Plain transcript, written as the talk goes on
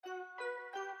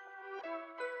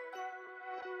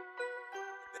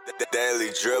The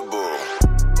Daily Dribble.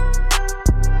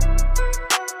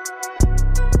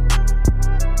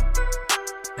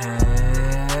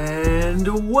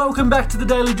 And welcome back to the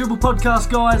Daily Dribble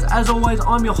podcast, guys. As always,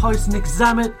 I'm your host, Nick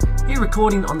Zammit, here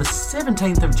recording on the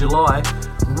 17th of July,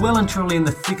 well and truly in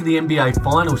the thick of the NBA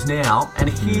Finals now, and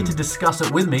here to discuss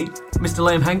it with me, Mr.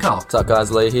 Liam Hancock. What's up,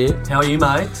 guys? Lee here. How are you,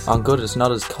 mate? I'm good. It's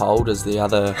not as cold as the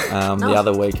other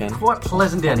weekend. Quite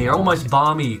pleasant down here, almost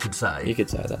balmy, you could say. You could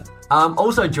say that.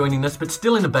 Also joining us, but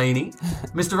still in a beanie,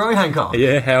 Mr. Roy Hancock.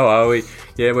 Yeah, how are we?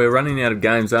 Yeah, we're running out of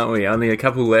games, aren't we? Only a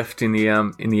couple left in the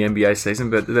NBA season,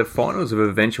 but the finals have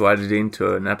eventuated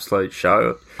into an absolute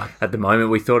show. At the moment,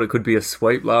 we thought it could be a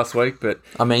sweep last week, but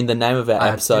I mean, the name of our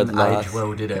episode didn't age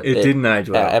well, did it? it didn't age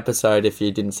well. Our episode, if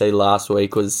you didn't see last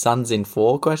week, was Suns in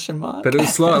 4? But it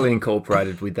was slightly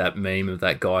incorporated with that meme of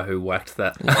that guy who whacked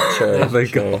that. True.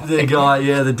 The guy,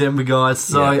 yeah, the Denver guy.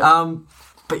 So,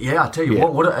 But yeah, I tell you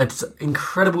what, it's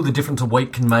incredible the difference a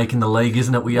week can make in the league,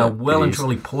 isn't it? We are well and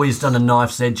truly poised on a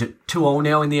knife's edge at 2-2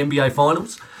 now in the NBA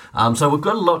Finals. So we've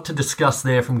got a lot to discuss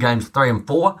there from games 3 and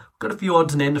 4. We've got a few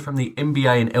odds and ends from the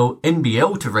NBA and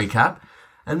NBL to recap.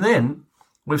 And then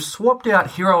we've swapped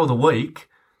out Hero of the Week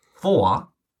for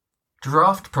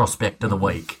Draft Prospect of the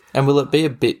Week. And will it be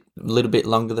a little bit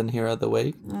longer than Hero of the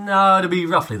Week? No, it'll be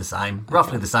roughly the same.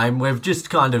 Roughly the same. We've just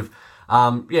kind of...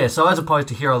 so as opposed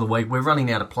to Hero of the Week, we're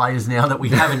running out of players now that we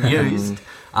haven't used.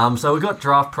 So we've got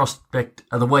Draft Prospect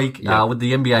of the Week with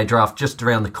the NBA draft just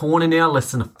around the corner now,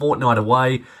 less than a fortnight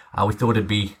away. We thought it'd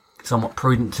be somewhat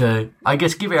prudent to, I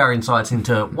guess, give our insights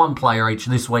into one player each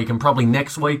this week and probably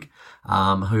next week,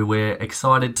 who we're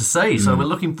excited to see. So we're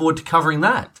looking forward to covering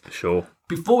that. Sure.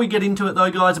 Before we get into it, though,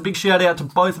 guys, a big shout out to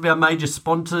both of our major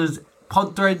sponsors,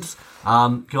 Podthreads.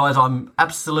 Guys, I'm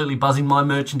absolutely buzzing. My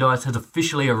merchandise has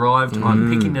officially arrived. I'm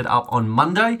picking it up on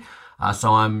Monday.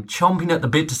 So I'm chomping at the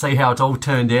bit to see how it's all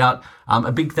turned out.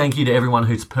 A big thank you to everyone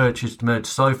who's purchased merch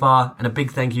so far. And a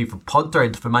big thank you for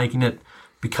Podthreads for making it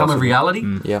become a reality.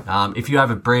 If you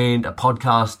have a brand, a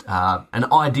podcast, an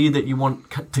idea that you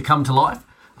want to come to life,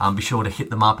 be sure to hit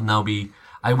them up and they'll be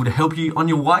able to help you on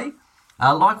your way.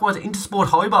 Likewise, Intersport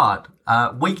Hobart,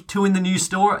 week 2 in the new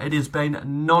store. It has been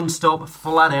non-stop,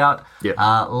 flat out,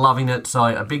 loving it. So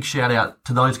a big shout out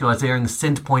to those guys there in the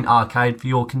Centrepoint Arcade for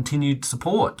your continued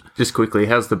support. Just quickly,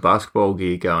 how's the basketball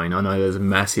gear going? I know there's a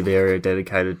massive area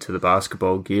dedicated to the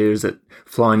basketball gear. Is it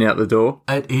flying out the door?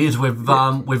 It is.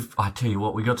 I tell you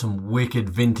what, we got some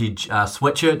wicked vintage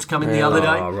sweatshirts coming the other day.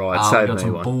 Oh, right. We Save got me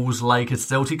some one. Bulls, Lakers,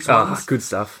 Celtics Oh, ones. good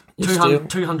stuff.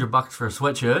 $200 for a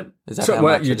sweatshirt. Is that So, how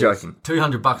much you're it is? joking.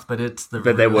 $200, but it's the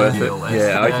But they're real worth it. deal.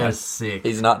 Yeah, okay. They're sick.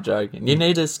 He's not joking. You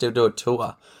need to still do a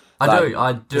tour. I do.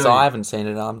 Because I haven't seen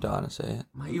it. I'm dying to see it.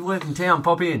 Mate, you work in town,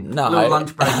 pop in. No. Little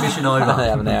lunch break mission over. I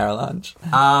have an hour of lunch.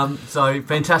 So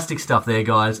fantastic stuff there,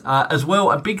 guys. As well,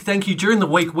 a big thank you. During the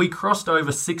week, we crossed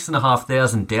over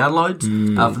 6,500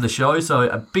 downloads for the show. So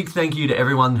a big thank you to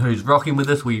everyone who's rocking with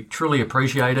us. We truly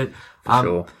appreciate it.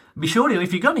 Sure. Be sure to,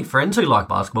 if you've got any friends who like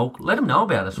basketball, let them know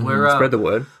about us. Spread the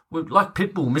word. We're like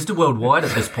Pitbull, Mr. Worldwide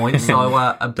at this point. So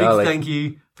a big thank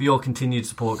you for your continued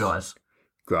support, guys.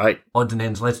 Great. Odds and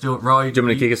ends. Let's do it, Roy. Do you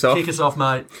want me to kick us off? Kick us off,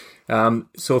 mate.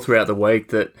 Saw throughout the week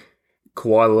that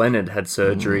Kawhi Leonard had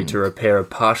surgery to repair a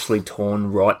partially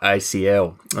torn right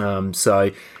ACL.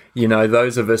 So, you know,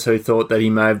 those of us who thought that he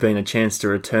may have been a chance to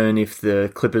return if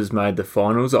the Clippers made the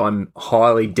finals, I'm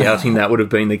highly doubting that would have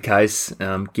been the case,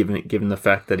 given the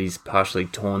fact that he's partially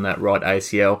torn that right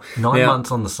ACL. 9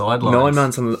 months on the sidelines. 9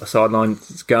 months on the sideline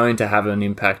is going to have an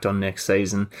impact on next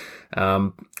season.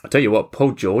 I'll tell you what,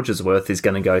 Paul George's worth is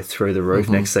going to go through the roof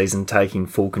next season, taking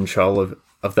full control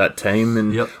of that team.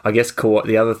 And I guess Kawhi,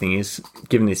 the other thing is,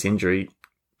 given this injury,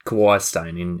 Kawhi's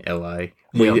staying in LA.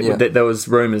 There was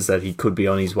rumours that he could be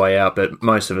on his way out, but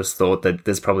most of us thought that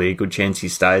there's probably a good chance he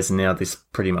stays, and now this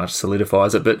pretty much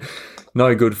solidifies it. But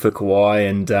no good for Kawhi,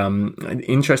 and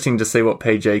interesting to see what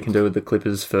PG can do with the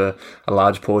Clippers for a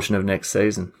large portion of next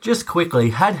season. Just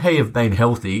quickly, had he have been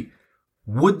healthy,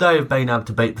 would they have been able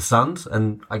to beat the Suns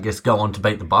and I guess go on to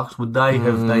beat the Bucks? Would they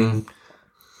have been...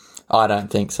 I don't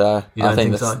think so. I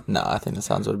think so? No, I think the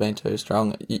Suns would have been too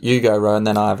strong. You go, Ro, and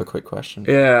then I have a quick question.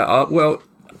 Yeah, well,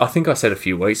 I think I said a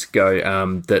few weeks ago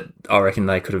that I reckon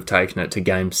they could have taken it to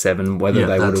Game 7, whether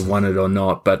they would have won it or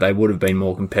not, but they would have been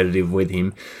more competitive with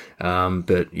him.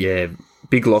 But, yeah,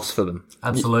 big loss for them.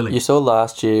 Absolutely. You saw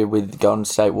last year with Golden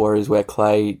State Warriors where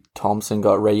Klay Thompson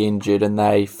got re-injured and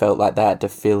they felt like they had to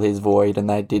fill his void, and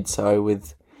they did so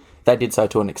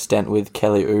to an extent with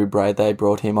Kelly Oubre. They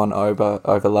brought him on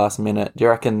over last minute. Do you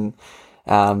reckon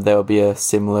there will be a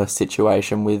similar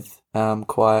situation with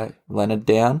Kawhi Leonard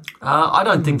down? I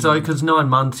don't think so, because 9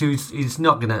 months, he's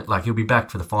not going to, he'll be back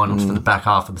for the finals for the back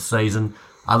half of the season.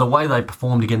 The way they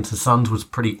performed against the Suns was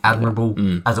pretty admirable,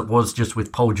 as it was just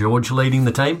with Paul George leading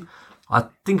the team. I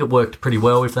think it worked pretty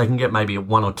well if they can get maybe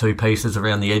 1 or 2 pieces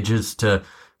around the edges to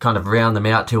kind of round them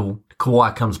out till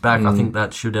Kawhi comes back. I think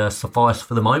that should suffice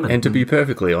for the moment. And to be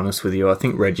perfectly honest with you, I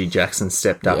think Reggie Jackson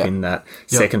stepped up in that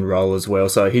second role as well.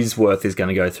 So his worth is going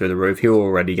to go through the roof. He'll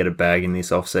already get a bag in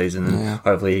this offseason and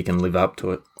hopefully he can live up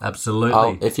to it.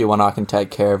 Absolutely. If you want, I can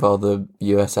take care of all the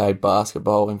USA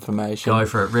basketball information. Go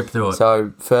for it. Rip through it.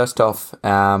 So first off,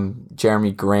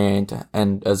 Jeremy Grant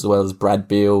and as well as Brad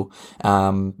Beal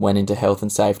went into health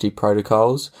and safety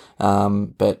protocols,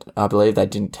 but I believe they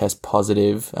didn't test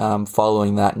positive.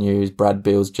 Following that news, Brad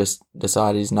Beal's just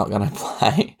decided he's not going to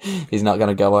play. He's not going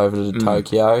to go over to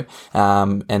Tokyo.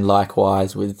 And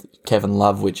likewise with Kevin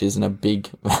Love, which isn't a big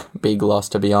loss,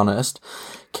 to be honest.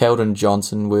 Keldon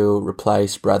Johnson will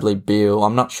replace Bradley Beal.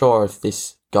 I'm not sure if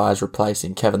this guy's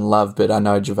replacing Kevin Love, but I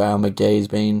know JaVale McGee's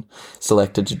been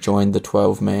selected to join the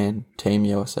 12-man Team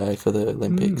USA for the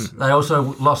Olympics. They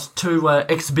also lost 2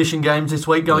 exhibition games this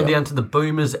week, going down to the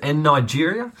Boomers and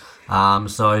Nigeria.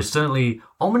 So certainly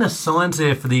ominous signs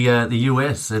there for the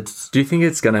US. Do you think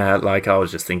it's going to have, I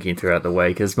was just thinking throughout the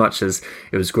week, as much as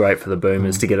it was great for the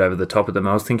Boomers to get over the top of them,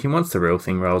 I was thinking once the real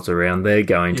thing rolls around, they're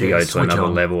going to go to another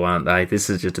level, aren't they? This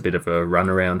is just a bit of a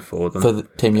runaround for them. For the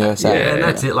Team USA. Yeah, and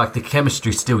that's it. The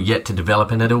chemistry's still yet to develop,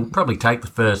 and it'll probably take the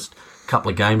first couple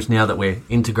of games now that we're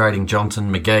integrating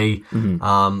Johnson, McGee.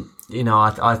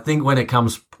 I think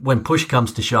when push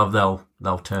comes to shove,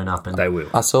 they'll turn up, and they will.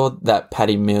 I saw that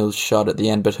Patty Mills shot at the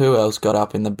end, but who else got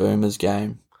up in the Boomers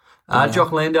game?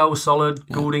 Jock Landale was solid.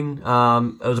 Goulding. It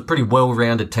was a pretty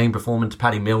well-rounded team performance.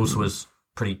 Patty Mills was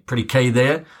pretty key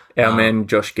there. Our man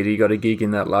Josh Giddey got a gig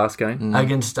in that last game.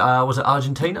 Against, was it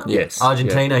Argentina? Yes.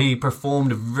 Argentina, he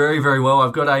performed very, very well.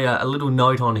 I've got a little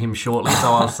note on him shortly,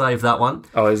 so I'll save that one.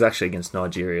 Oh, it was actually against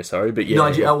Nigeria, sorry. But It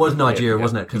was Nigeria,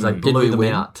 wasn't it? Because they blew them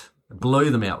out. Blew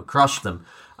them out, crushed them.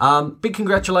 Big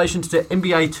congratulations to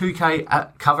NBA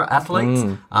 2K cover athletes.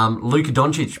 Luka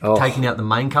Doncic taking out the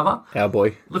main cover. Our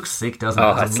boy. Looks sick, doesn't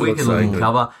it? It's a wicked looking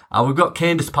cover. We've got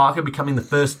Candace Parker becoming the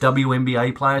first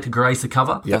WNBA player to grace a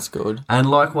cover. That's good. And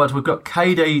likewise, we've got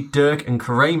KD, Dirk and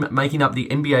Kareem making up the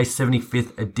NBA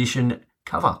 75th edition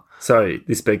cover. So,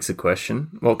 this begs the question,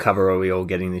 what cover are we all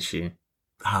getting this year?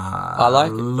 I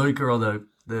like Luka or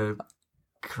the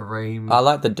Kareem. I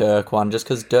like the Dirk one just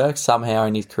because Dirk somehow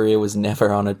in his career was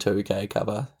never on a 2K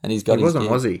cover, and he's got. He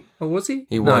wasn't, was he? Or was he?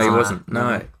 He wasn't.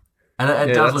 No. And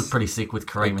it does look pretty sick with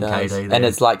Kareem and KD there. And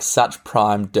it's such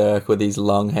prime Dirk with his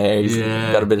long hair. He's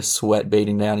got a bit of sweat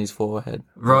beating down his forehead.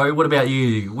 Ro, what about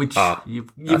you?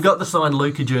 You've got the signed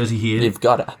Luka jersey here. You've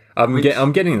got it.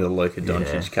 I'm getting the Luka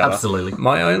Doncic cover. Absolutely.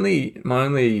 My only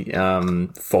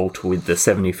fault with the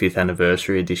 75th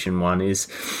anniversary edition one is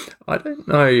I don't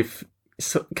know if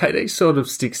KD sort of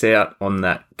sticks out on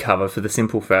that cover for the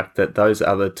simple fact that those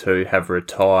other two have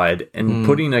retired, and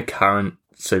putting a current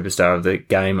superstar of the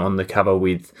game on the cover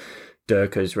with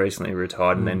Dirk, who's recently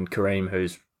retired, and then Kareem,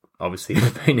 who's obviously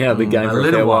been out of the game for a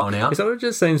little while now. So it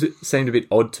just seemed a bit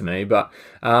odd to me, but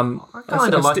I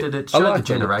kind of liked it. It showed the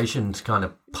generations kind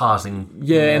of passing.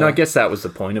 Yeah, and I guess that was the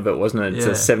point of it, wasn't it? It's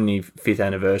a 75th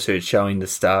anniversary. It's showing the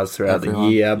stars throughout the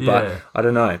year, but I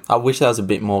don't know. I wish there was a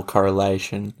bit more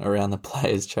correlation around the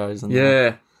players chosen.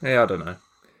 Yeah, I don't know.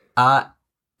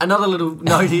 Another little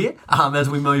note here, as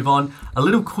we move on.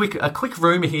 A quick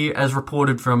rumour here, as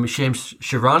reported from Shams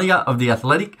Charania of The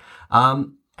Athletic.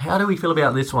 How do we feel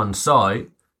about this one? So,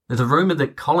 there's a rumour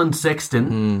that Colin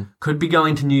Sexton could be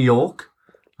going to New York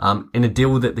in a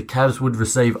deal that the Cavs would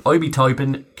receive Obi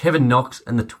Toppin, Kevin Knox,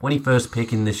 and the 21st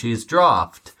pick in this year's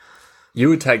draft. You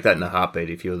would take that in a heartbeat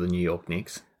if you were the New York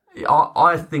Knicks.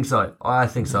 I think so.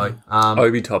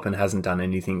 Obi Toppin hasn't done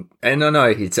anything, and I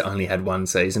know he's only had one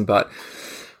season, but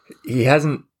he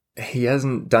hasn't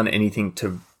done anything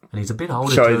to. And he's a bit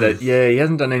older show too. That, he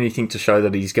hasn't done anything to show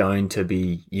that he's going to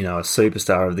be, a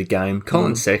superstar of the game.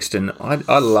 Colin Sexton,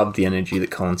 I love the energy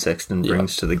that Colin Sexton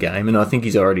brings to the game, and I think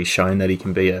he's already shown that he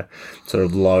can be a sort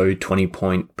of low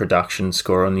 20-point production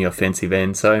scorer on the offensive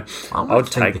end. So I would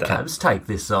take that. The Cavs take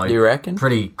this, though. You reckon?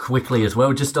 Pretty quickly as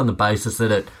well, just on the basis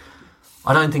that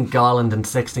I don't think Garland and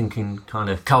Sexton can kind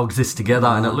of coexist together,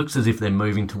 and it looks as if they're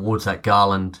moving towards that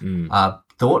Garland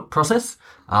thought process.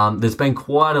 There's been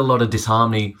quite a lot of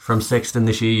disharmony from Sexton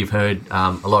this year. You've heard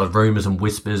a lot of rumours and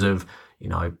whispers of,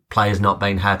 players not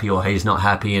being happy or he's not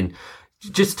happy, and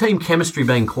just team chemistry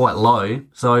being quite low.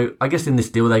 So I guess in this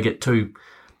deal they get two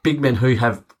big men who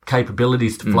have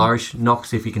capabilities to flourish.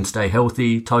 Knox, if he can stay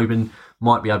healthy. Tobin,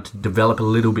 might be able to develop a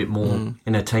little bit more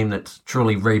in a team that's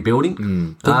truly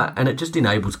rebuilding. And it just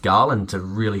enables Garland to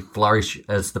really flourish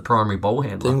as the primary ball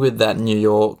handler. Thing with that New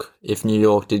York, if New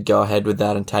York did go ahead with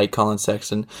that and take Colin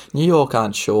Sexton, New York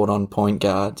aren't short on point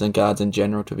guards and guards in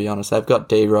general, to be honest. They've got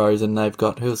D Rose and they've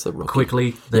got, who's the rookie?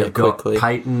 Quickly, they've got Quickly.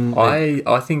 Peyton.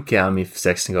 I think if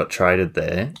Sexton got traded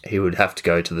there, he would have to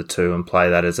go to the 2 and play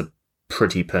that as a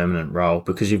pretty permanent role,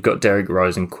 because you've got Derrick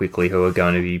Rose and Quickly who are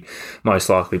going to be most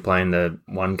likely playing the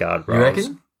 1 guard roles. You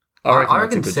reckon? I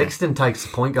reckon Sexton takes the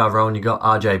point guard role and you got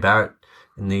RJ Barrett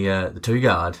in the 2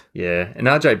 guard. Yeah, and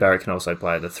RJ Barrett can also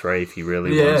play the 3 if he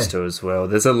really wants to as well.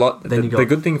 There's a lot. The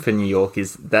good thing for New York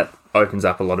is that opens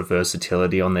up a lot of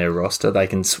versatility on their roster. They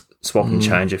can swap and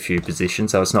change a few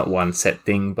positions, so it's not one set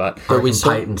thing. But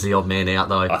Peyton's the odd man out,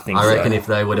 though. I reckon if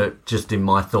they would have, just in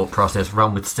my thought process,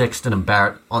 run with Sexton and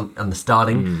Barrett on the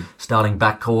starting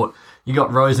backcourt, you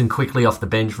got Rose and Quickly off the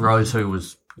bench. Rose, who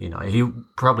was, he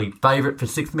probably favourite for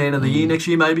 6th man of the year next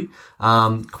year, maybe.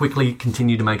 Quickly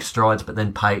continue to make strides, but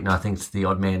then Peyton, I think, is the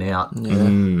odd man out.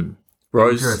 Yeah.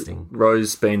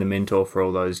 Rose being the mentor for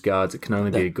all those guards, it can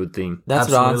only be a good thing. That's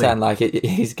what I'm saying. Like,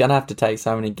 he's going to have to take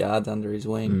so many guards under his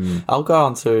wing. I'll go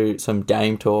on to some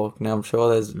Dame talk. Now, I'm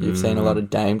sure you've seen a lot of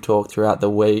Dame talk throughout the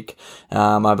week.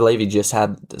 I believe he just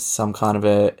had some kind of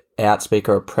a outspeak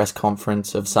or a press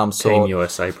conference of some sort. Team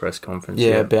USA press conference.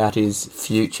 Yeah, about his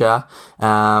future.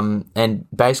 And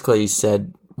basically he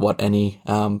said what any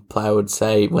player would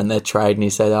say when they're trading. He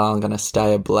said, I'm going to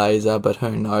stay a Blazer, but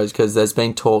who knows, because there's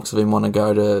been talks of him want to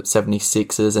go to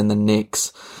 76ers and the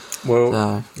Knicks.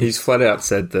 Well, he's flat out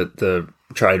said that the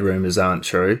trade rumours aren't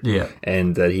true,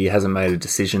 and that he hasn't made a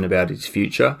decision about his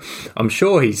future. I'm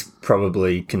sure he's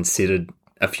probably considered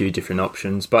a few different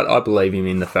options, but I believe him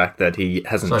in the fact that he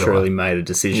hasn't truly made a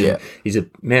decision. Yeah. He's a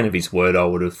man of his word, I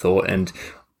would have thought, and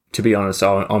to be honest,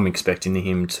 I'm expecting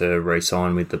him to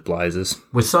re-sign with the Blazers.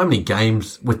 With so many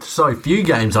games, with so few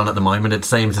games on at the moment, it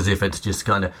seems as if it's just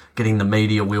kind of getting the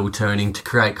media wheel turning to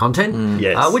create content,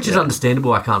 which is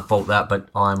understandable. I can't fault that, but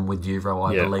I'm with you, Ro.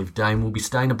 I believe Dame will be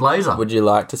staying a Blazer. Would you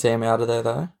like to see him out of there,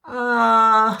 though?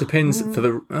 Depends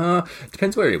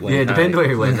depends where he went. Yeah, depends where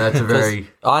he went. That's a very...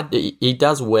 he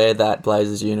does wear that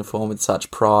Blazers uniform with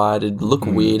such pride. It'd look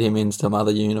weird him in some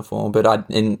other uniform, but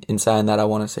in saying that, I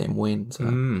want to see him win.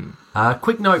 So.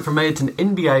 Quick note from me, it's an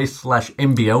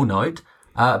NBA/NBL note.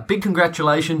 Big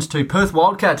congratulations to Perth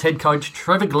Wildcats head coach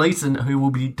Trevor Gleeson, who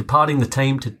will be departing the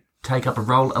team to take up a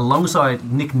role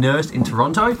alongside Nick Nurse in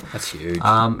Toronto. That's huge.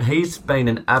 He's been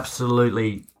an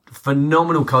absolutely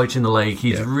phenomenal coach in the league.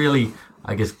 He's really,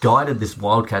 I guess, guided this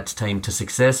Wildcats team to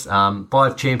success.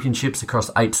 5 championships across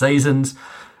 8 seasons.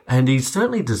 And he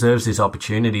certainly deserves this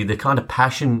opportunity. The kind of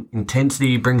passion, intensity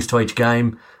he brings to each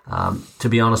game. To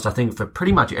be honest, I think for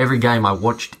pretty much every game I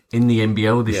watched in the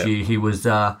NBL this year, he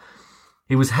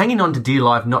was hanging on to dear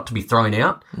life not to be thrown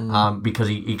out because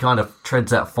he kind of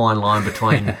treads that fine line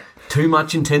between too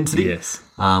much intensity. Yes.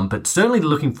 But certainly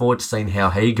looking forward to seeing how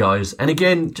he goes. And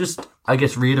again, just, I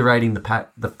guess, reiterating the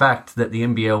fact that the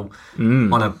NBL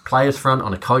on a players front,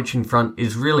 on a coaching front,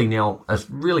 is really now a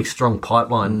really strong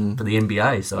pipeline for the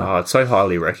NBA. So it's so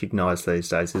highly recognised these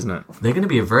days, isn't it? They're going to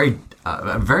be a very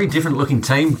different looking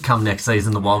team come next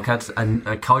season, the Wildcats, and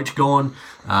a coach gone,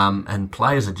 and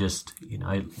players are just,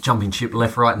 jumping ship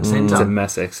left, right and centre. It's a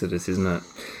mass exodus, isn't it?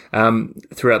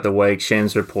 Throughout the week,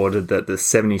 Shams reported that the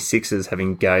 76ers have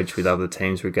engaged with other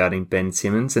teams regarding Ben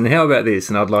Simmons. And how about this?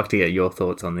 And I'd like to get your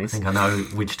thoughts on this. I think I know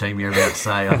which team you're about to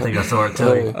say. I think I saw it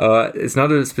too. It's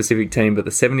not a specific team, but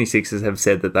the 76ers have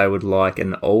said that they would like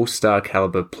an all-star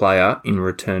caliber player in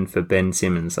return for Ben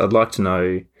Simmons. I'd like to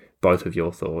know both of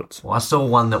your thoughts. Well, I saw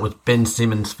one that was Ben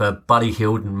Simmons for Buddy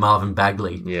Hield and Marvin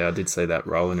Bagley. Yeah, I did see that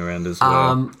rolling around as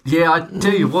well. Yeah, I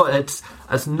tell you what, it's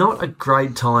not a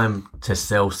great time to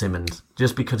sell Simmons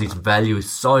just because his value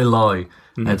is so low.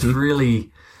 It's really,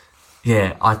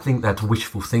 I think that's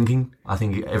wishful thinking. I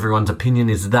think everyone's opinion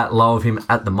is that low of him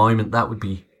at the moment. That would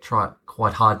be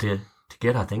quite hard to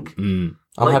get, I think. I'm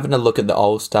having a look at the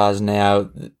All-Stars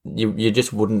now. You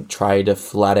just wouldn't trade a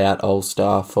flat-out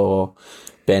All-Star for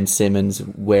Ben Simmons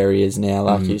where he is now.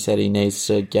 Like you said, he needs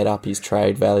to get up his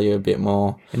trade value a bit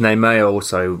more. And they may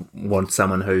also want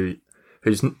someone who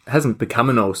hasn't become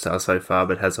an all-star so far,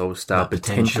 but has all-star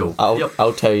potential.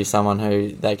 I'll tell you someone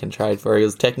who they can trade for. He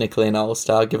was technically an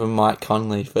all-star. Give him Mike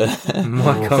Conley for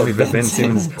Ben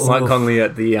Simmons. Mike Conley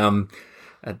at the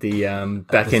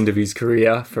back end of his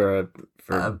career for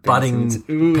a budding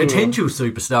potential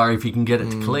superstar if you can get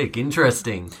it to click.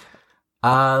 Interesting.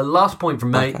 Last point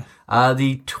from me. Okay.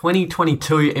 The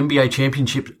 2022 NBA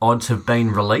Championship odds have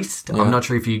been released. I'm not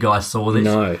sure if you guys saw this.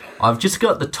 No. I've just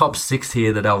got the top 6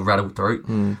 here that I'll rattle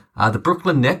through. The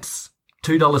Brooklyn Nets,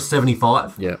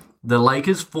 $2.75. Yeah. The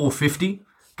Lakers, $4.50.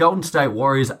 Golden State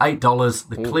Warriors, $8.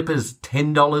 The Clippers,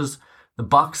 $10. The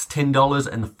Bucks, $10.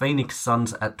 And the Phoenix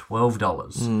Suns at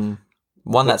 $12.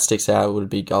 One that sticks out would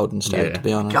be Golden State, to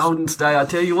be honest. Golden State, I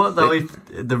tell you what, though, if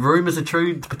the rumours are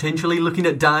true, potentially looking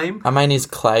at Dame. I mean, is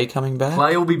Clay coming back?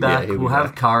 Clay will be back. he'll be We'll have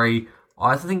back. Curry.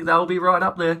 I think they'll be right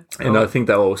up there. And I think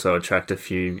they'll also attract a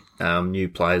few new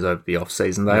players over the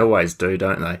off-season. They always do,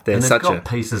 don't they? They're And they've such got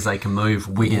pieces they can move.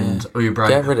 Wiggins, Get rid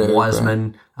Oubre, of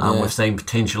Wiseman. Oubre. We've seen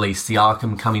potentially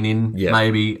Siakam coming in, Yeah.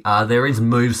 maybe. There is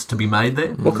moves to be made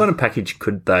there. What kind of package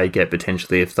could they get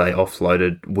potentially if they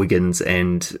offloaded Wiggins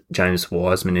and James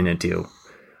Wiseman in a deal?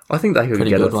 I think they could Pretty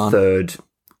get a good one. third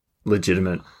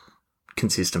legitimate,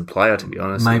 consistent player, to be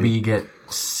honest. Maybe you get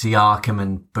Siakam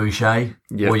and Boucher.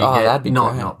 Yeah. Or you Oh, get, that'd be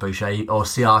great. not Boucher, or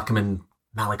Siakam and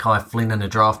Malachi Flynn and a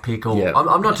draft pick. Or Yeah.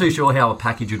 I'm not too sure how a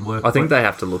package would work. I think but they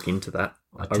have to look into that.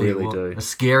 I tell you really what, do. A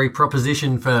scary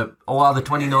proposition for all other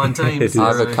 29 teams. I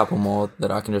have a couple more that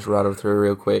I can just rattle through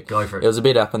real quick. Go for it. It was a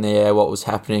bit up in the air what was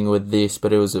happening with this,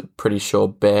 but it was a pretty sure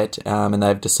bet, and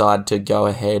they've decided to go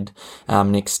ahead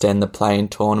and extend the play-in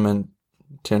tournament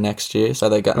to next year. So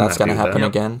that's happy going to with happen that.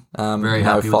 again. Very no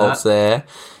happy with faults there.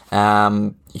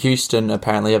 Houston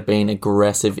apparently have been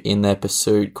aggressive in their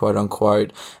pursuit, quote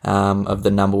unquote, of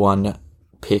the number one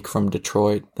pick from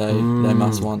Detroit. They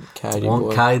must want Cade.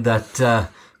 Want Cade, that,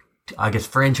 I guess,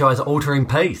 franchise-altering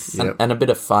piece. Yep. And a bit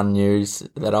of fun news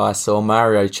that I saw: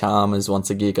 Mario Chalmers wants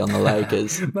a gig on the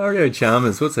Lakers. Mario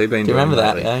Chalmers, what's he been Do you doing remember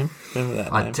that lately? game? Remember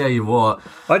that I name? tell you what,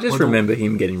 I just remember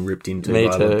him getting ripped into Me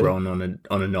by too. LeBron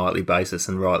on a nightly basis,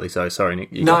 and rightly so. Sorry,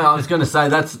 Nick. no, I was going to say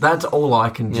that's all I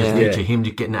can just Yeah. picture, him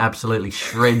just getting absolutely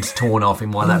shreds torn off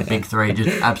him while that big three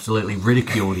just absolutely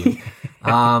ridiculed him.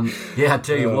 I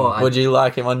tell you what, Would you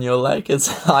like him on your Lakers?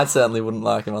 I certainly wouldn't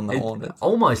like him on the Hornets.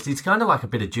 almost, it's kind of like a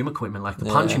bit of gym equipment, like the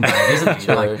punching bag, isn't it?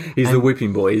 True. Like, He's the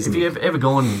whipping boy, isn't if he? you've ever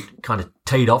gone kind of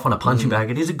teed off on a punching bag,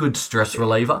 it is a good stress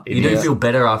reliever. You do is. feel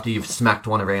better after you've smacked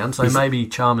one around, so maybe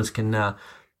Chalmers can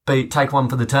take one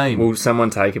for the team. Will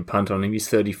someone take a punt on him? He's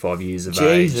 35 years of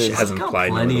Jesus. age, hasn't Got played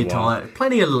in a plenty of little while. time,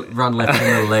 plenty of run left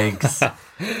in the legs.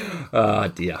 Oh,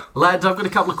 dear. Lads, I've got a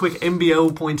couple of quick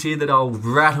NBL points here that I'll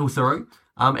rattle through.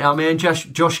 Our man Josh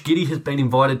Giddey has been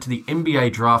invited to the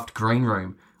NBA Draft Green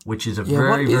Room, which is a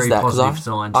very, very positive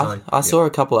sign. I saw a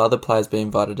couple other players be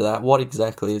invited to that. What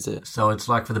exactly is it? So it's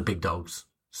like for the big dogs.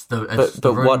 It's the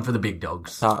But room what- for the big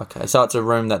dogs. Oh, okay. So it's a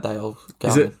room that they all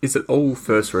go Is it all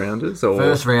first rounders? Or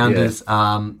First rounders.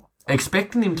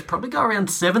 Expecting him to probably go around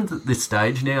 7th at this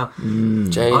stage. Now,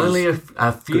 in. only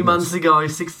a few months ago,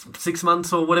 six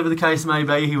months or whatever the case may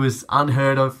be, he was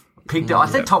unheard of. I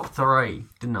said top 3,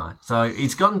 didn't I? So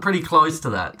he's gotten pretty close to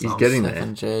that. He's So getting there.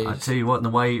 Jeez. I tell you what, and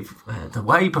the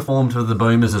way he performed with the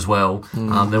Boomers as well,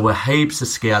 there were heaps of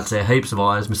scouts there, heaps of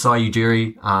eyes. Masai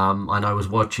Ujiri, I know, was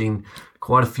watching.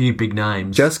 Quite a few big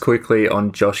names. Just quickly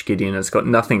on Josh Gideon, it's got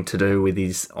nothing to do with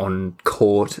his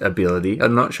on-court ability.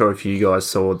 I'm not sure if you guys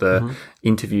saw the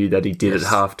interview that he did at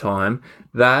halftime.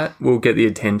 That will get the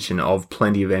attention of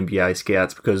plenty of NBA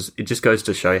scouts because it just goes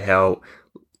to show how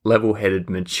level-headed,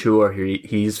 mature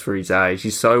he is for his age.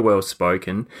 He's so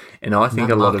well-spoken, and I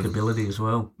think a lot of marketability as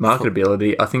well.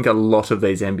 marketability. I think a lot of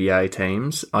these NBA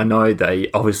teams, I know they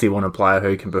obviously want a player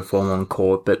who can perform on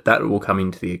court, but that will come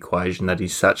into the equation that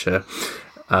he's such a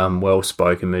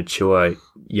well-spoken, mature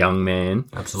young man.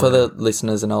 For Absolutely. the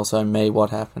listeners and also me, what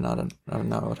happened? I don't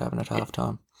know what happened at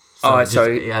halftime.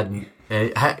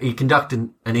 He conducted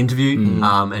an interview,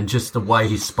 and just the way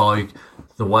he spoke,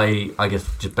 the way, I guess,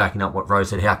 just backing up what Rose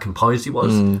said, how composed he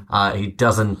was. He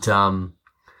doesn't,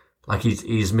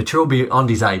 he's mature beyond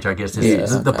his age, I guess,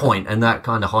 is the point. And that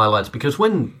kind of highlights, because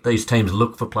when these teams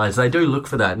look for players, they do look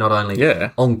for that, not only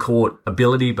on-court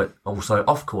ability, but also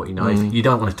off-court. You know, you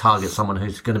don't want to target someone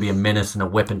who's going to be a menace and a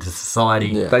weapon to society.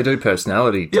 Yeah. They do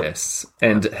personality tests,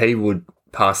 and he would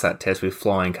pass that test with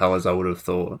flying colours, I would have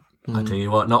thought. I tell you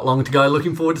what, not long to go.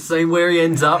 Looking forward to seeing where he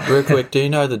ends up. Real quick, do you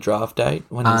know the draft date?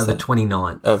 When is The that?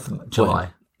 29th Of July. when?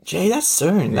 Gee, that's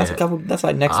soon. That's Yeah. That's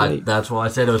like next week. That's why I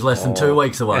said it was less than 2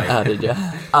 weeks away. Did you?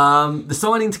 The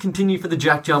signings continue for the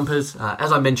Jack Jumpers.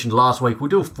 As I mentioned last week, we'll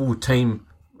do a full team,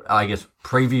 I guess,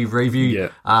 review,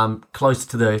 close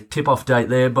to the tip-off date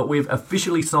there. But we've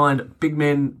officially signed big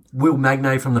man Will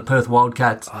Magnay from the Perth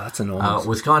Wildcats. Oh, that's enormous.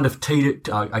 Was kind of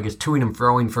I guess, toing and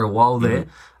froing for a while there.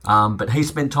 But he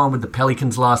spent time with the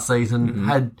Pelicans last season,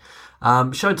 had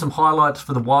showed some highlights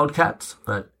for the Wildcats,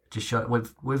 but just show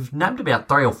we've nabbed about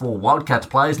 3 or 4 Wildcats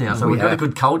players now, so we've got a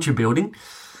good culture building.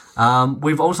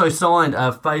 We've also signed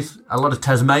a lot of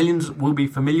Tasmanians will be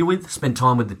familiar with. Spent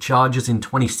time with the Chargers in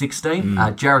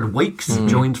 2016. Jared Weeks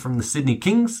joined from the Sydney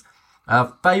Kings.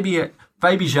 Fabian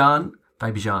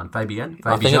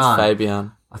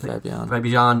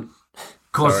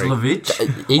Kozlovic.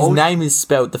 His name is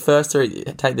spelled, the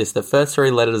first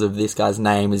 3 letters of this guy's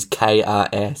name is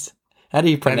KRS. How do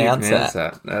you pronounce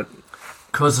that?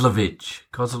 Kozlovic.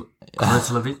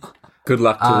 Kozlovic. Good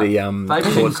luck to the Fabian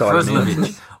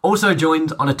Kozlovic. Also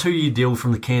joined on a 2-year deal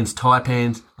from the Cairns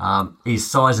Taipans. His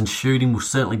size and shooting will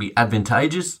certainly be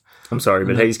advantageous. I'm sorry,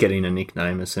 but he's getting a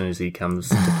nickname as soon as he comes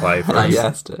to play for us. He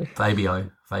has to.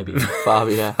 Fabio. Fabio.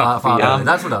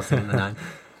 That's what I said in the name.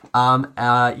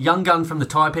 Young gun from the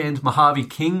Taipans, Mojave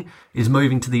King, is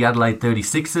moving to the Adelaide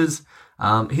 36ers.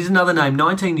 He's another name,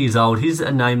 19 years old. He's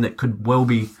a name that could well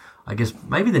be, I guess,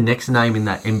 maybe the next name in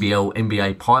that NBL,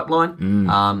 NBA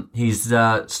pipeline. He's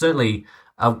certainly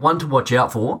one to watch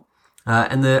out for.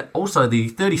 And the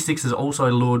 36ers also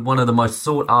lured one of the most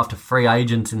sought-after free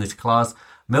agents in this class,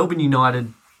 Melbourne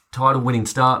United title-winning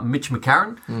star Mitch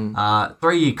McCarron.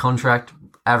 3-year contract,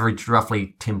 averaged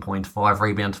roughly 10.5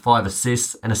 rebounds, 5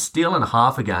 assists, and a steal and a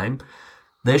half a game.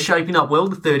 They're shaping up well,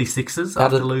 the 36ers,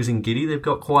 after losing Giddey. They've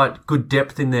got quite good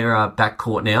depth in their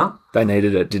backcourt now. They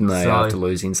needed it, didn't they, after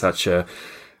losing such a...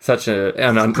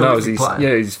 And I know it was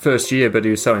his first year, but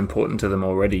he was so important to them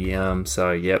already.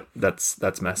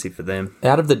 That's massive for them.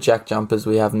 Out of the Jack Jumpers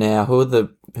we have now, who are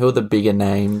the bigger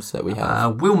names that we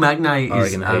have? Will Magnay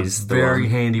is a very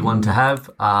handy one to have.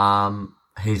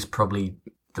 He's probably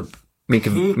the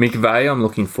McVeigh, I'm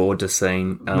looking forward to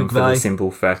seeing for the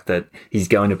simple fact that he's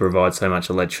going to provide so much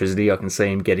electricity. I can see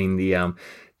him getting the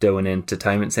Derwent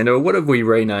Entertainment Centre. What have we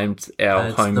renamed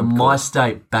our home? The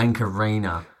MyState Bank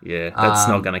Arena. Yeah, that's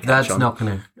not going to catch on. That's not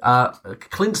going to.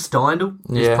 Clint Steindl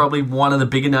is probably one of the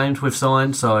bigger names we've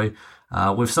signed. So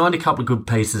we've signed a couple of good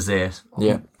pieces there.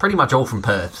 Yeah, pretty much all from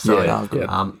Perth. So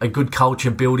a good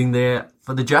culture building there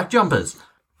for the Jack Jumpers.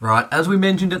 Right, as we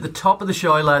mentioned at the top of the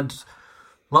show, lads,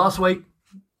 last week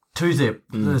 2-zip.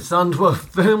 The Suns were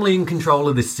firmly in control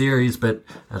of this series, but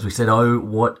as we said,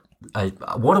 what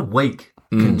a week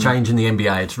can change in the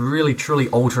NBA. It's really, truly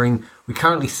altering. We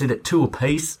currently sit at 2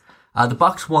 apiece. The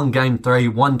Bucks won Game 3,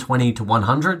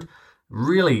 120-100.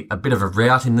 Really a bit of a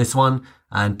rout in this one,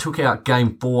 and took out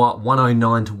Game 4,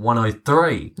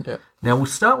 109-103. Yeah. Now, we'll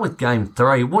start with Game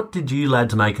 3. What did you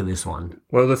lads make of this one?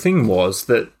 Well, the thing was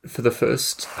that for the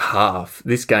first half,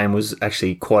 this game was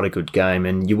actually quite a good game,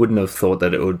 and you wouldn't have thought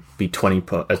that it would be a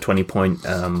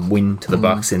 20-point win to the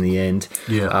Bucks in the end.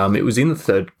 Yeah. It was in the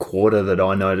third quarter that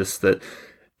I noticed that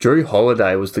Drew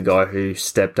Holiday was the guy who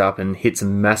stepped up and hit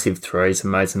some massive threes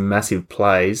and made some massive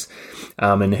plays,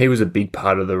 and he was a big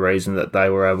part of the reason that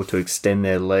they were able to extend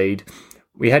their lead.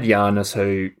 We had Giannis,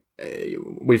 who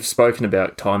we've spoken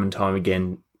about time and time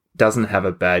again, doesn't have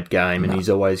a bad game, and he's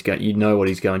always going. You know what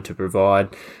he's going to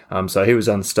provide. So he was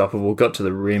unstoppable. Got to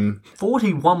the rim,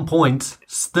 41 points,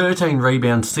 13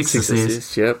 rebounds, 6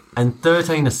 assists, and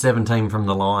 13 of 17 from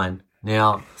the line.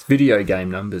 Now, it's video game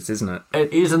numbers, isn't it?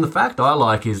 It is, and the fact I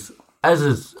like is, as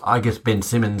is, I guess, Ben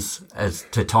Simmons, as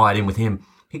to tie it in with him,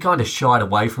 he kind of shied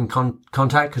away from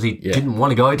contact because he didn't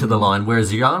want to go to the line,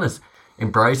 whereas Giannis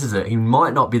embraces it. He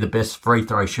might not be the best free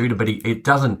throw shooter, but it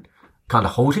doesn't kind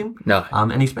of halt him. No.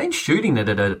 And he's been shooting it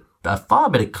at a far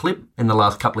better clip in the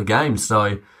last couple of games.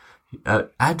 So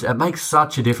it makes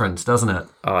such a difference, doesn't it?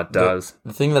 Oh, it does.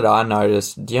 The thing that I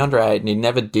noticed, DeAndre Ayton, he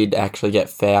never did actually get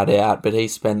fouled out, but he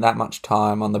spent that much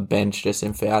time on the bench just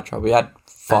in foul trouble. We had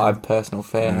 5 personal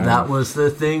fouls. That was the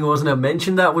thing, wasn't it?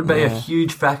 Mentioned that would be a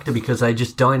huge factor because they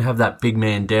just don't have that big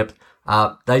man depth.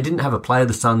 They didn't have a player,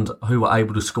 the Suns, who were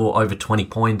able to score over 20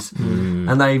 points.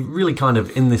 And they really kind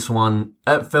of, in this one,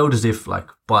 it felt as if,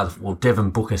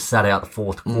 Devin Booker sat out the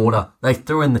fourth quarter. They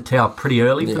threw in the towel pretty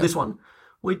early for this one,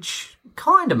 which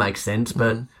kind of makes sense.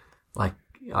 But,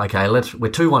 okay, we're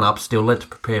 2-1 up still. Let's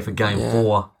prepare for Game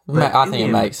 4. But I think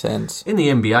it makes sense. In the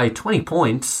NBA, 20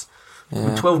 points...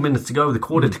 With 12 minutes to go, with a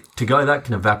quarter to go, that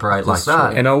can evaporate like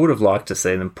that. And I would have liked to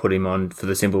see them put him on for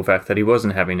the simple fact that he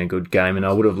wasn't having a good game, and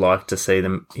I would have liked to see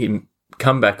him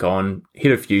come back on,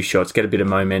 hit a few shots, get a bit of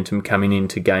momentum coming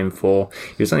into Game 4.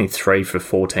 He was only 3 for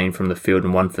 14 from the field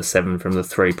and 1 for 7 from the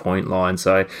 3-point line,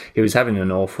 so he was having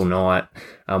an awful night.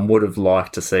 Would have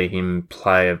liked to see him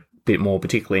play a bit more,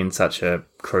 particularly in such a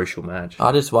crucial match.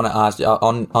 I just want to ask you,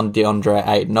 on DeAndre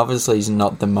Ayton, obviously he's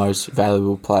not the most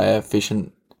valuable player,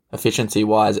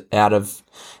 efficiency-wise, out of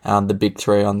the big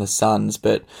 3 on the Suns,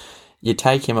 but you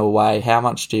take him away. How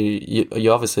much do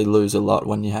you obviously lose a lot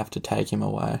when you have to take him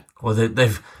away? Well,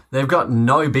 they've got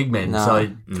no big men,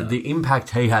 the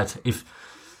impact he has. If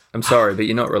I'm sorry, but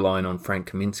you're not relying on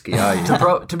Frank Kaminsky, are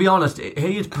you? to be honest,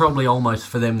 he is probably almost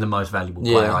for them the most valuable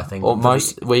player. I think. Or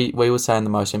we were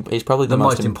saying he's probably the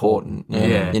most important.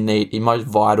 Yeah. He's most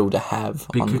vital to have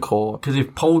on the court. Because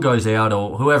if Paul goes out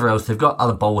or whoever else, they've got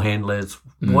other ball handlers,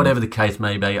 whatever the case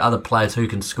may be, other players who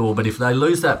can score. But if they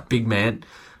lose that big man,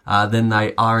 then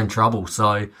they are in trouble.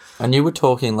 So, and you were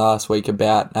talking last week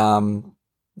about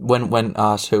when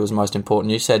asked who was most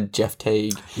important, you said Jeff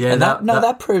Teague. Yeah, and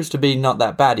that proves to be not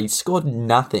that bad. He scored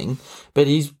nothing, but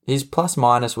his plus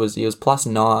minus was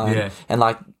 +9. Yeah. And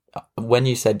like when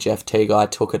you said Jeff Teague, I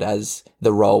took it as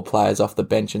the role players off the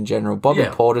bench in general. Bobby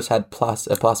Portis had a plus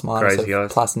minus Crazy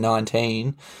of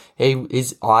 +19.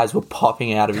 His eyes were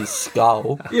popping out of his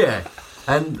skull. Yeah.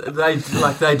 And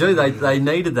they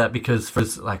needed that because for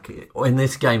in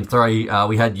this game 3,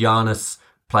 we had Giannis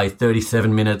play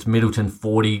 37 minutes, Middleton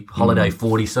 40, Holiday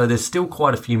 40. So there's still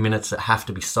quite a few minutes that have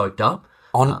to be soaked up.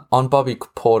 On Bobby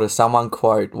Porter, someone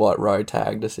quote what Rowe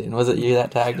tagged us in. Was it you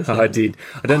that tagged us in? I did.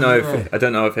 I don't know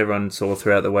if everyone saw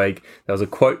throughout the week. There was a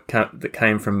quote that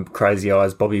came from Crazy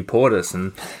Eyes Bobby Portis,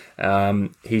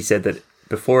 and he said that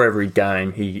before every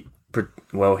game he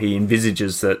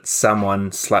envisages that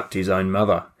someone slapped his own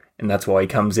mother, and that's why he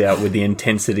comes out with the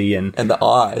intensity and the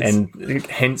eyes, and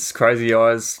hence Crazy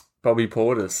Eyes Bobby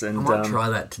Portis. And I might try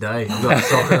that today. I've got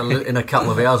soccer in a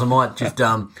couple of hours. I might just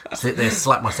sit there,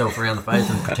 slap myself around the face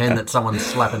and pretend that someone's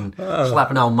slapping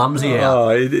old mumsy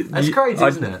out. That's crazy,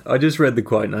 isn't it? I just read the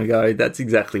quote and I go, that's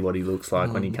exactly what he looks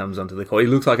like when he comes onto the court. He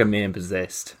looks like a man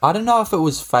possessed. I don't know if it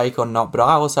was fake or not, but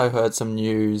I also heard some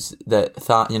news that,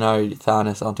 Thanos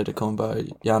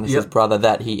Antetokounmpo, Giannis' brother,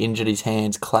 that he injured his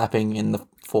hands clapping in the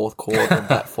fourth quarter of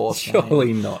that fourth game.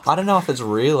 Surely not. I don't know if it's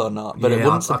real or not, but it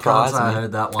wouldn't surprise me. I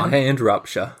heard that one. Hand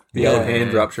rupture. The old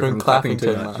hand rupture from clapping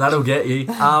too much. That'll get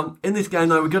you. In this game,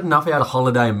 though, we got enough out of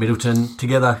Holiday and Middleton.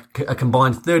 Together, a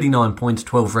combined 39 points,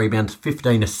 12 rebounds,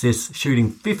 15 assists, shooting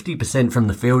 50% from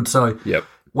the field. So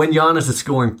when Giannis is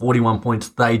scoring 41 points,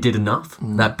 they did enough.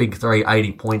 That big 3,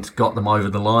 80 points, got them over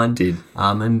the line.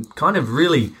 And kind of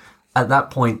really, at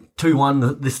that point,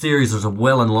 2-1, the series was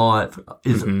well and live.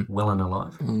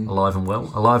 Alive and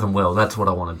well. That's what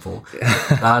I wanted for.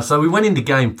 So we went into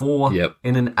game 4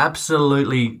 in an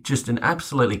absolutely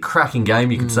cracking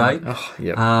game, you could say.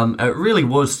 It really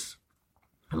was.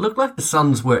 It looked like the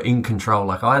Suns were in control.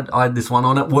 Like I had this one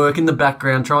on at work in the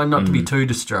background, trying not to be too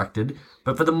distracted.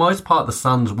 But for the most part, the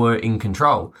Suns were in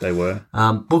control. They were.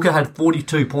 Booker had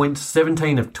 42 points,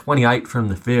 17 of 28 from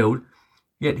the field.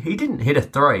 Yet he didn't hit a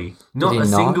 3. Not a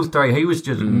single 3. He was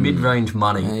just mid-range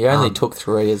money. Yeah, he only took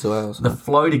 3 as well. So. The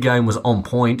floater game was on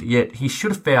point, yet he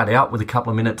should have fouled out with a couple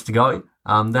of minutes to go.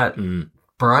 That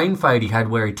brain fade he had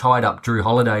where he tied up Drew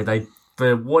Holiday, they,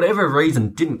 for whatever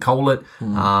reason, didn't call it.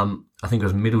 I think it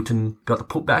was Middleton got the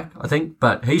putback,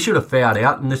 but he should have fouled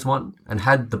out in this one, and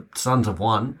had the Suns have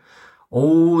won,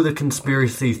 all the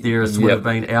conspiracy theorists would have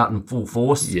been out in full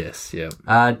force. Yes,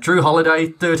 Drew Holiday,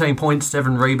 13 points,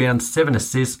 7 rebounds, 7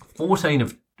 assists, 4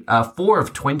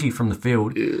 of 20 from the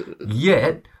field.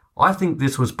 Yet, I think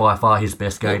this was by far his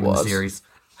best game in the series.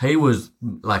 He was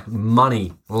like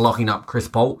money locking up Chris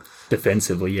Paul.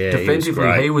 Defensively,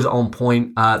 he was on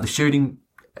point. The shooting,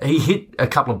 he hit a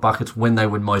couple of buckets when they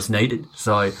were most needed.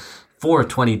 So 4 of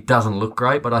 20 doesn't look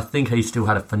great, but I think he still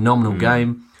had a phenomenal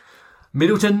game.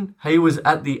 Middleton, he was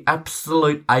at the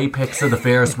absolute apex of the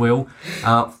Ferris wheel.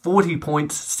 40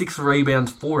 points, 6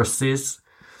 rebounds, 4 assists.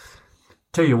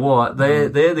 Tell you what, they're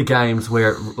the games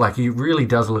where he really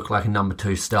does look like a number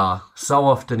 2 star. So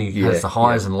often he has the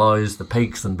highs and lows, the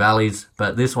peaks and valleys.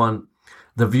 But this one,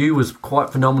 the view was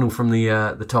quite phenomenal from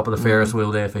the top of the Ferris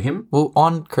wheel there for him. Well,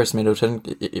 on Chris Middleton,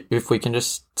 if we can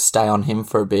just stay on him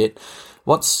for a bit,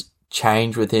 what's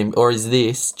change with him, or is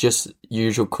this just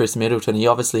usual Chris Middleton? He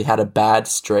obviously had a bad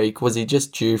streak. Was he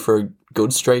just due for a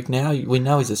good streak now? We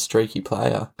know he's a streaky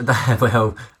player.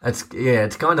 Well, it's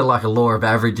kind of like a law of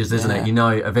averages, isn't it?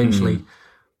 Eventually,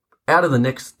 out of the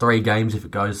next 3 games, if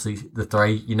it goes the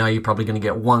 3, you're probably going to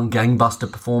get one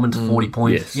gangbuster performance, 40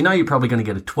 points. Yes. You're probably going to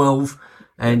get a 12,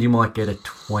 and you might get a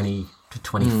 20 to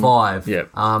 25.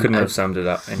 Couldn't have summed it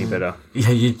up any better. Yeah,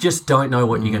 you just don't know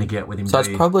what you're going to get with him. So it's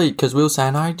probably, because we were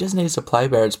saying, he just needs to play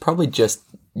better. It's probably just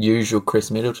usual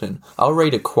Chris Middleton. I'll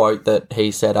read a quote that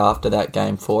he said after that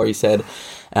game 4. He said,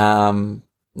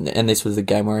 and this was the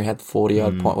game where he had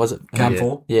 40-odd point. Was it? Game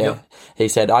 4? Yeah. Yep. He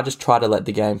said, I just try to let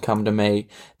the game come to me.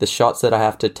 The shots that I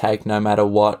have to take, no matter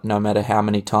what, no matter how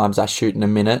many times I shoot in a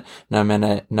minute, no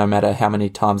matter how many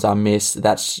times I miss,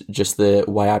 that's just the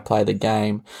way I play the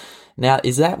game. Now,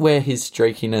 is that where his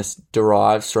streakiness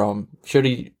derives from? Should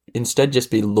he instead just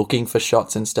be looking for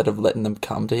shots instead of letting them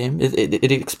come to him?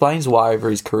 It explains why over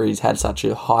his career he's had such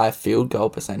a high field goal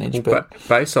percentage. But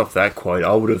based off that quote,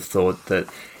 I would have thought that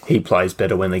he plays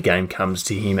better when the game comes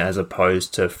to him as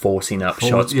opposed to forcing up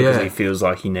shots because he feels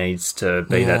like he needs to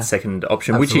be that second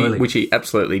option, which he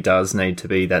absolutely does need to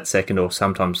be that second or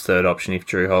sometimes third option if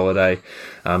Drew Holiday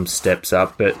steps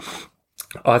up. But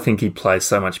I think he plays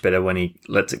so much better when he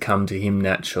lets it come to him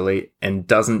naturally and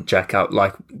doesn't jack up.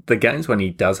 Like the games when he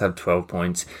does have 12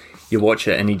 points, you watch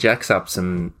it and he jacks up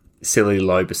some silly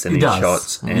low percentage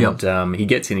shots and he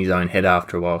gets in his own head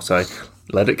after a while. So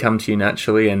let it come to you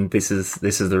naturally, and this is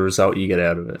the result you get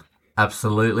out of it.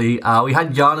 Absolutely. We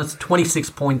had Giannis, 26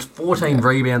 points, 14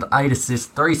 rebounds, 8 assists,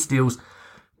 3 steals,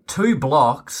 2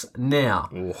 blocks. Now,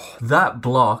 that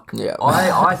block,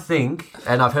 I think,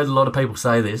 and I've heard a lot of people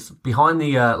say this, behind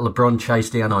the LeBron chase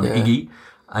down on Iggy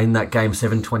in that Game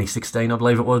 7 2016, I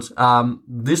believe it was,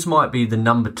 this might be the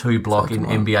number 2 block in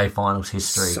NBA Finals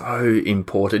history. So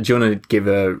important. Do you want to give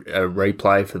a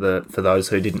replay for those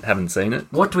who haven't seen it?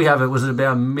 What do we have? It was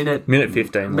about a minute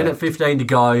 15. Minute 15 to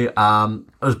go. It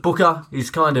was Booker. He's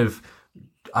kind of,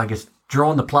 I guess,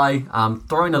 drawn the play,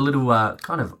 thrown a little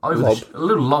kind of over a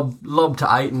little lob to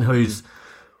Ayton, who's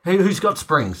got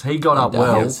springs. He got up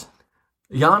well.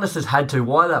 Giannis has had to,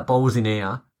 while that ball was in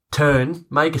air, turn,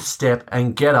 make a step,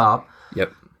 and get up.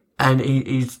 Yep. And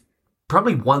he's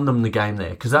probably won them the game there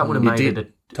because that would have made it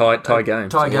a tie game.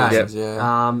 Tie game. Yep.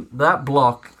 Yeah. That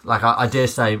block, like I dare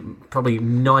say, probably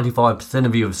 95%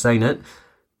 of you have seen it.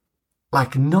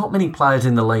 Like, not many players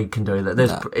in the league can do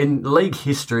that. In league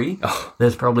history,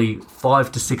 there's probably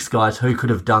 5 to 6 guys who could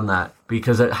have done that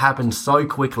because it happened so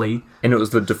quickly. And it was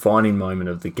the defining moment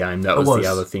of the game. That was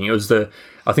the other thing. It was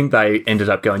I think they ended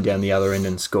up going down the other end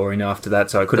and scoring after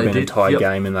that, so it could have been a tie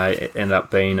game and they ended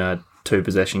up being a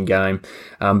 2-possession game.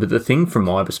 But the thing from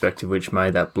my perspective which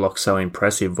made that block so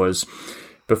impressive was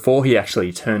before he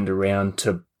actually turned around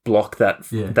to block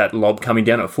that lob coming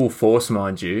down at full force,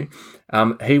 mind you,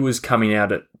 he was coming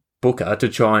out at Booker to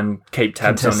try and keep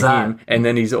tabs on him, and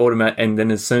then he's and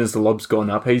then as soon as the lob's gone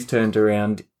up, he's turned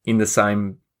around in the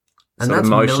same sort of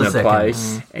motion of play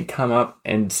and come up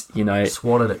and,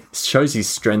 swatted it. Shows his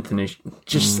strength and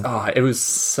it was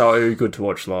so good to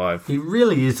watch live. He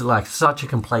really is like such a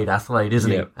complete athlete,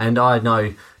 isn't he? And I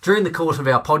know during the course of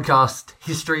our podcast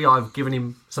history, I've given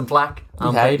him some flack.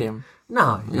 You hate him.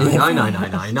 No. But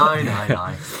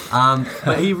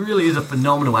he really is a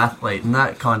phenomenal athlete, and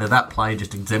that play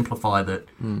just exemplified it.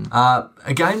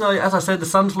 Again, though, as I said, the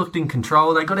Suns looked in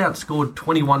control. They got outscored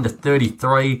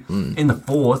 21-33 in the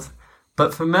fourth.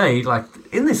 But for me, like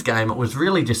in this game, it was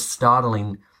really just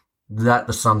startling that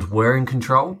the Suns were in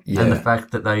control and the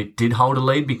fact that they did hold a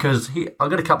lead. Because I've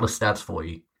got a couple of stats for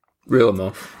you. Reel them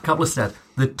off. A couple of stats.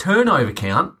 The turnover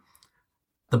count.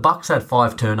 The Bucks had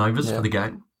 5 turnovers for the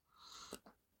game.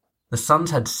 The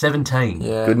Suns had 17.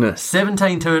 Yeah. Goodness.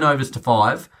 17 turnovers to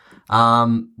 5,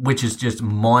 which is just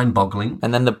mind-boggling.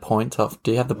 And then the points off.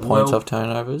 Do you have the points off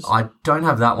turnovers? I don't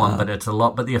have that one, but it's a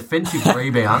lot. But the offensive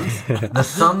rebounds, the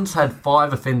Suns had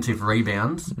 5 offensive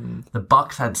rebounds. The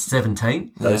Bucks had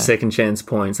 17. Those second chance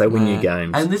points, they win your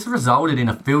games. And this resulted in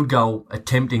a field goal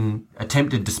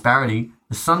attempted disparity.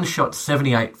 The Suns shot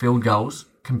 78 field goals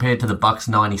compared to the Bucks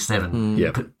 97.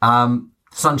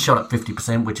 Suns shot at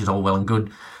 50%, which is all well and good.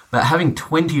 But having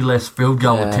 20 less field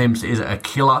goal attempts is a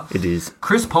killer. It is.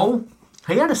 Chris Paul,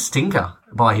 he had a stinker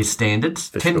by his standards,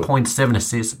 10.7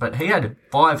 assists, but he had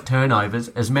 5 turnovers,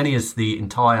 as many as the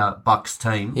entire Bucks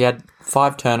team. He had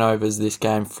 5 turnovers this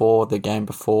game for the game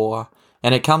before.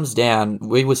 And it comes down,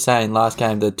 we were saying last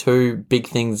game, the 2 big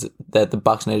things that the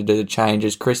Bucks need to do to change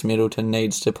is Chris Middleton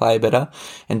needs to play better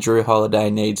and Drew Holiday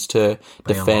needs to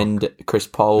defend Chris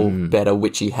Paul better,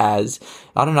 which he has.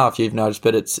 I don't know if you've noticed,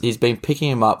 but he's been picking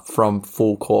him up from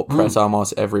full court press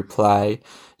almost every play.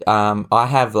 I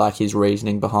have like his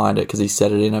reasoning behind it because he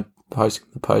said it in a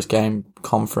post-game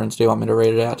conference. Do you want me to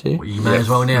read it out to you? Well, you may as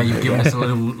well now. You've given us a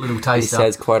little taster. He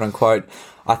says, quote unquote,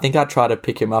 I think I try to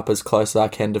pick him up as close as I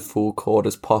can to full court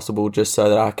as possible just so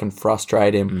that I can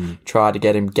frustrate him, try to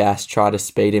get him gassed, try to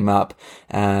speed him up,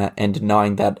 and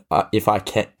knowing that if I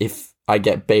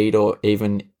get beat or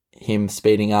even him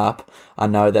speeding up, I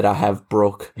know that I have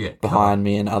Brook behind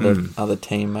me and other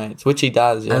teammates, which he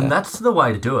does. Yeah. And that's the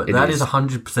way to do it. That is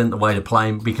 100% the way to play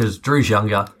him because Drew's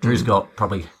younger. Drew's got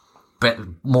probably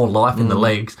more life in the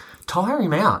legs, tire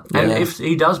him out. And Yeah. if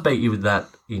he does beat you with that,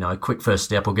 quick first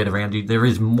step or get around you, there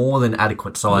is more than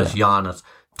adequate size. Giannis,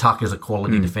 Tucker's a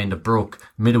quality defender, Brook,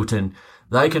 Middleton.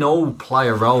 They can all play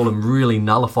a role and really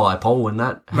nullify Paul, and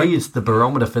that he is the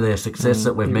barometer for their success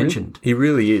that we've mentioned. He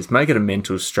really is. Make it a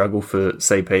mental struggle for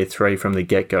CP3 from the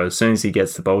get-go. As soon as he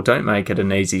gets the ball, don't make it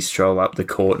an easy stroll up the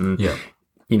court and, him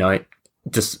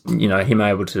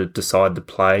able to decide the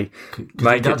play.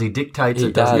 He dictates He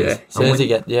it, doesn't does. he? As soon as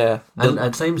he And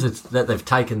it seems that they've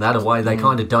taken that away. They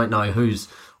kind of don't know who's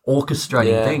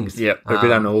orchestrating things. Yeah, they're a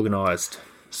bit unorganised.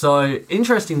 So,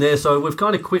 interesting there. So, we've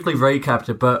kind of quickly recapped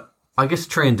it, but I guess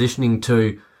transitioning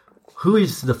to who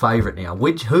is the favourite now?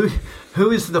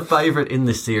 Who is the favourite in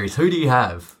this series? Who do you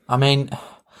have? I mean,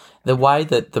 the way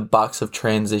that the Bucks have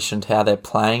transitioned, how they're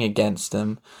playing against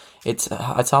them, it's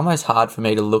almost hard for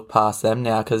me to look past them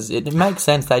now because it makes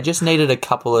sense. They just needed a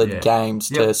couple of games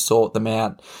to sort them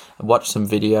out, watch some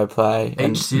video play.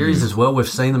 Each series as well, we've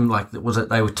seen them they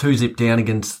were 2-0 down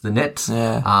against the Nets.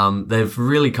 Yeah. They've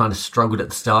really kind of struggled at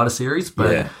the start of series,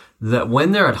 but that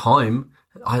when they're at home,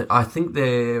 I think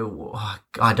they're,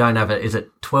 I don't have it, is it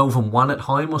 12-1 at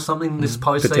home or something this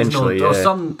postseason or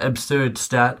some absurd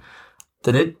stat?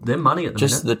 They're money at the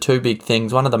just minute. The two big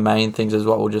things. One of the main things is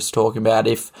what we're just talking about.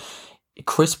 If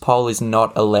Chris Paul is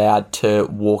not allowed to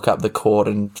walk up the court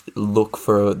and look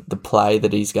for the play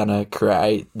that he's going to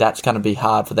create, that's going to be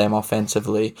hard for them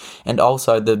offensively. And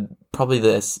also probably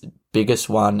the biggest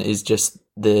one is just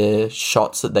the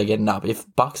shots that they're getting up. If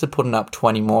Bucks are putting up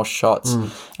 20 more shots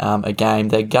a game,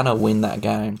 they're going to win that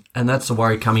game. And that's the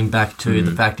worry coming back to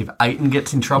the fact if Ayton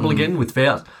gets in trouble again with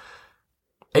fouls,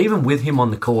 even with him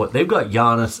on the court, they've got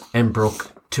Giannis and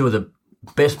Brook, two of the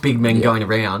best big men going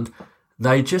around.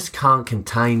 They just can't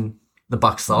contain the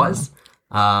Bucks' size.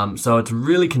 So it's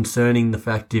really concerning the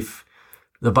fact if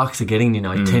the Bucks are getting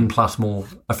 10 plus more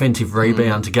offensive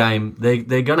rebounds a game,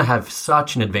 they're going to have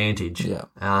such an advantage. Yeah.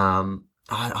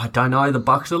 I don't know. The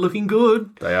Bucks are looking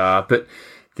good. They are, but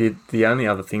the only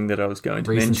other thing that I was going to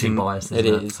Recency mention, bias.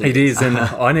 It is, and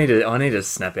I need to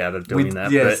snap out of doing that.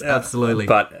 Yes, but, absolutely.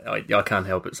 But I can't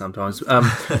help it sometimes.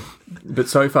 But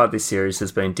so far, this series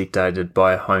has been dictated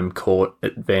by a home court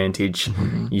advantage.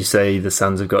 You see, the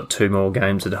Suns have got 2 more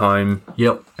games at home.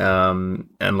 Yep.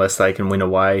 Unless they can win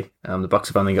away, the Bucks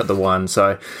have only got the 1.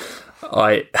 So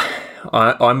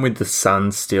I'm with the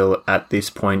Suns still at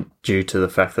this point due to the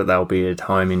fact that they'll be at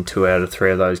home in 2 out of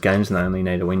 3 of those games, and they only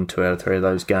need to win 2 out of 3 of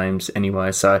those games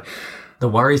anyway. So the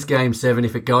Warriors game 7,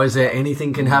 if it goes there,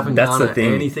 anything can happen. That's the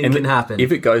thing. Anything can happen.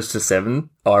 If it goes to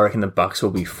 7, I reckon the Bucks will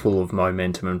be full of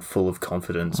momentum and full of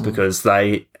confidence because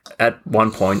they, at one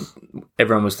point,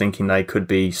 everyone was thinking they could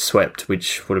be swept,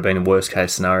 which would have been a worst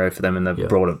case scenario for them, and they've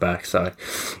brought it back. So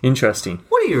interesting.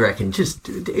 What do you reckon? Just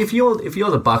if you're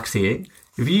the Bucks here,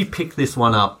 if you pick this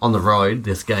one up on the road,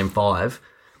 this game 5,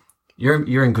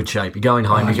 you're in good shape. You're going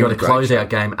home. You've got a closeout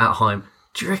game at home.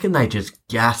 Do you reckon they just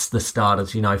gas the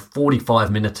starters,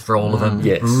 45 minutes for all of them?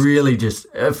 Yes. Really just,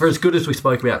 for as good as we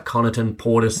spoke about Connaughton,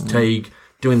 Portis, Teague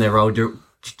doing their role, do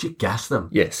you gas them?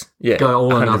 Yes. Yeah. Go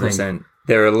all or 100%. nothing.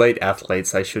 They're elite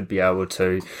athletes. They should be able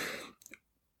to,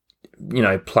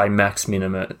 play max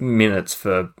minutes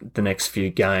for the next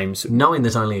few games. Knowing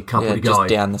there's only a couple to go. Just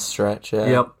down the stretch,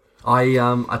 Yep.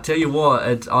 I tell you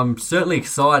what, I'm certainly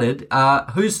excited.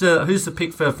 Who's the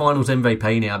pick for Finals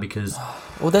MVP now? Because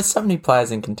Well, there's so many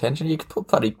players in contention. You could put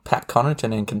bloody Pat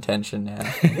Connaughton in contention now.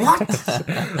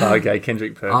 what? Okay,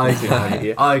 Kendrick Perkins.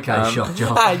 Okay, shock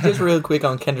job. Hey, just real quick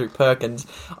on Kendrick Perkins.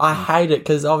 I hate it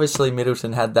because obviously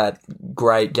Middleton had that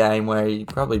great game where he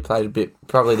probably played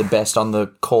probably the best on the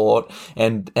court,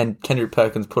 and Kendrick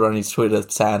Perkins put on his Twitter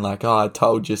saying like, "Oh, I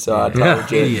told you so. I told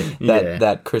you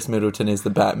that Chris Middleton is the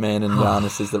Batman and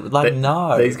Giannis is the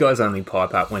no." These guys only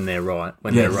pipe up when they're right.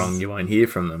 When they're wrong, you won't hear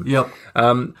from them. Yep.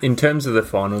 In terms of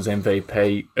the Finals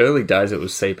MVP, early days it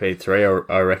was CP3,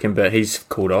 I reckon, but he's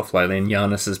cooled off lately, and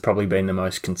Giannis has probably been the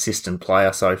most consistent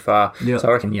player so far. Yep. So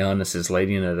I reckon Giannis is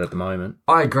leading it at the moment.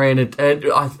 I agree, and it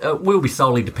will be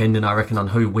solely dependent, I reckon, on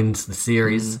who wins the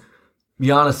series.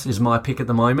 Giannis is my pick at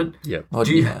the moment. Yep.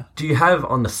 Do you have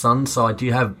on the Sun side? Do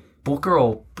you have Booker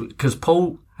or because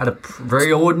Paul had a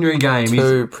very ordinary game?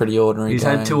 Two pretty ordinary games.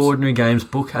 He's had 2 ordinary games.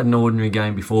 Book had an ordinary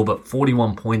game before, but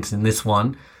 41 points in this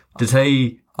one. Does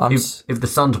he? If the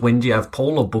Suns win, do you have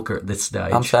Paul or Booker at this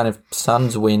stage? I'm saying if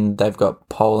Suns win, they've got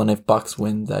Paul, and if Bucks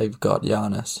win, they've got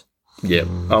Giannis. Yeah,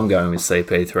 I'm going with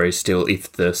CP3 still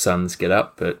if the Suns get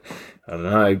up, but I don't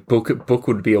know. Book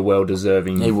would be a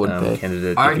well-deserving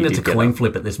candidate. I reckon it's a coin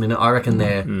flip at this minute. I reckon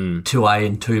they're 2A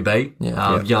and 2B.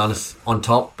 Giannis on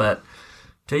top, but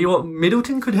Tell you what,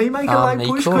 Middleton, could he make a late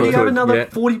push? Could he have another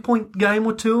 40-point game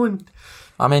or two? And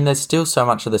I mean, there's still so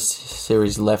much of the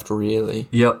series left, really.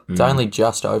 Yep. It's only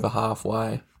just over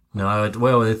halfway. No,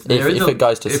 well, if it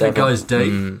goes to 7. If it goes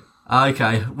deep.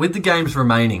 Okay, with the games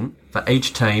remaining for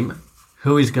each team,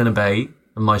 who is going to be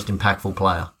the most impactful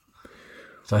player?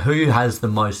 So who has the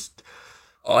most...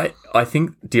 I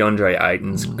think DeAndre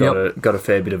Ayton's got a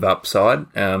fair bit of upside.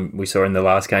 We saw in the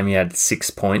last game he had 6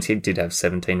 points. He did have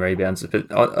 17 rebounds,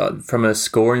 but from a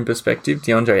scoring perspective,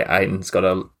 DeAndre Ayton's got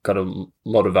a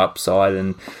lot of upside,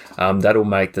 and that'll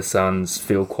make the Suns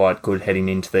feel quite good heading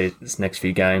into these next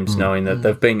few games, knowing that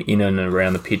they've been in and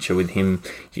around the picture with him,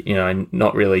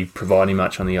 not really providing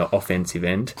much on the offensive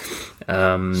end.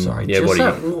 Sorry,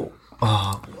 yeah.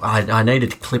 I needed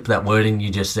to clip that wording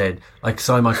you just said. Like,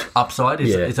 so much upside.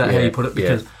 Is that how you put it?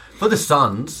 Because for the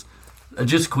Suns,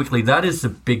 just quickly, that is the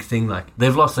big thing. Like,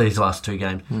 they've lost these last 2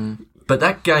 games. But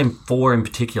that game 4 in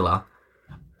particular,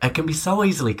 it can be so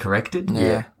easily corrected.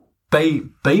 Yeah.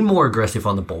 Be more aggressive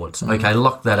on the boards. Okay,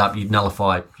 lock that up. You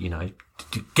nullify, to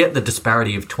get the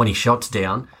disparity of 20 shots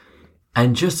down,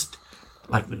 and just,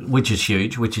 which is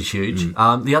huge.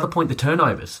 The other point, the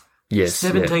turnovers. Yes,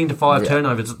 17 to 5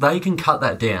 turnovers. They can cut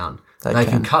that down. They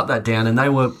can cut that down, and they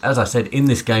were, as I said, in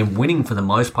this game winning for the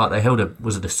most part. They held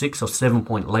a 6 or 7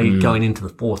 point lead going into the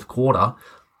fourth quarter.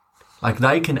 Like,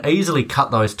 they can easily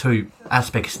cut those 2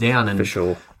 aspects down, and for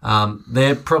sure,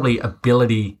 their probably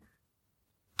ability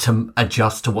to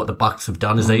adjust to what the Bucks have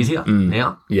done is easier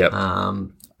now. Yep.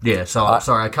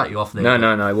 Sorry, I cut you off there.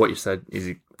 No. What you said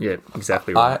is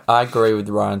exactly right. I agree with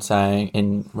Rose saying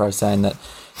that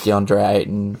DeAndre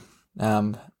Ayton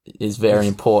is very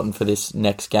important for this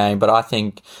next game, but I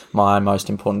think my most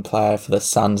important player for the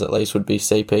Suns, at least, would be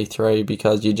CP3,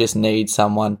 because you just need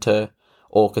someone to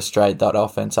orchestrate that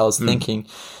offense. I was thinking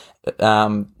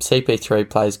CP3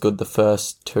 plays good the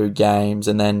first 2 games,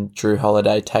 and then Drew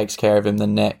Holiday takes care of him the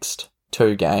next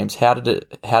 2 games. How did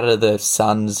the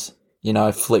Suns,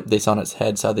 flip this on its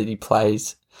head so that he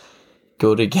plays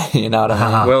good again? You know what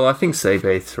I mean? Well, I think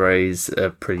CP3 is a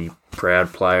pretty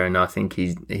proud player, and I think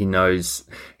he's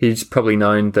probably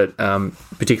known that,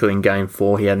 particularly in Game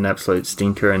 4, he had an absolute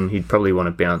stinker, and he'd probably want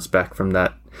to bounce back from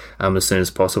that as soon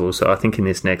as possible. So I think in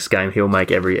this next game, he'll make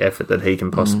every effort that he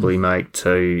can possibly make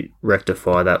to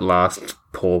rectify that last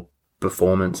poor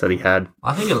performance that he had.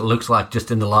 I think it looks like,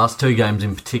 just in the last 2 games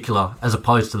in particular, as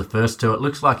opposed to the first 2, it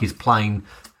looks like he's playing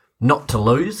not to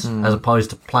lose as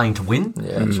opposed to playing to win.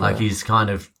 Yeah, like, he's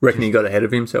kind of... Reckon he got ahead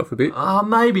of himself a bit?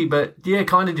 Maybe, but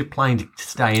kind of just playing to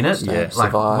stay in it. Yeah, like,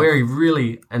 survive. where he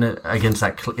really, against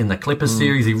that in the Clippers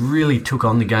series, he really took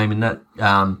on the game in that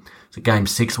Game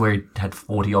 6 where he had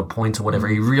 40-odd points or whatever.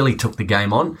 He really took the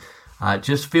game on. It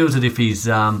just feels as if he's,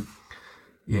 kind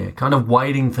of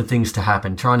waiting for things to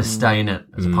happen, trying to stay in it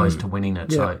as opposed to winning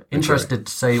it. So, interested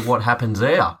to see what happens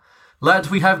there.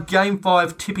 Lads, we have Game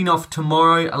 5 tipping off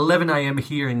tomorrow, 11 a.m.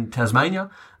 here in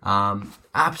Tasmania.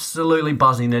 Absolutely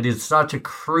buzzing. It is such a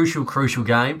crucial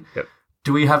game. Yep.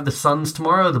 Do we have the Suns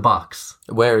tomorrow or the Bucks?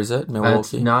 Where is it?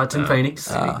 Milwaukee? It's in Phoenix.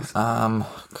 God.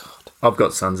 I've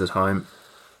got Suns at home.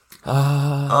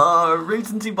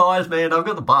 Recency bias, man. I've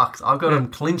got the Bucks. I've got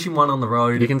them clinching one on the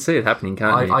road. You can see it happening,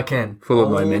 can't you? I can. Full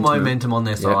of momentum on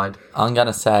their side. I'm going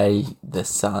to say the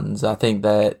Suns. I think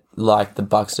that, like the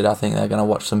Bucks did, I think they're going to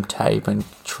watch some tape and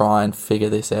try and figure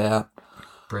this out.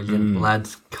 Brilliant,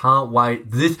 lads. Can't wait.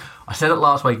 I said it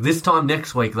last week. This time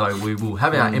next week, though, we will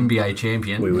have our NBA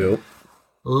champion. We will.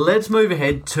 Let's move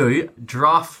ahead to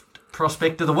Draft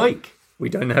Prospect of the Week. We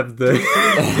don't have the...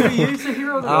 Do we use the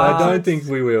hero of the week? I don't think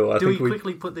we will. Do we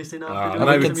quickly put this in after?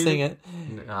 Maybe we can sing it.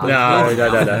 No.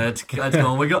 It's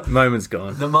gone. Moment's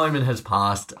gone. The moment has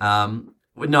passed.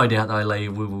 No doubt, though, Lee,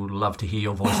 we would love to hear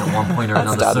your voice at one point or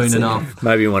another soon enough.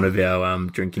 Maybe one of our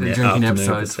drinking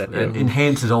episodes. It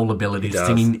enhances all abilities,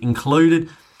 singing included.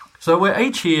 So we're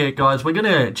each here, guys. We're going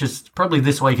to just, probably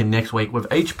this week and next week, we've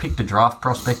each picked a draft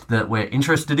prospect that we're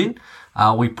interested in.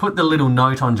 We put the little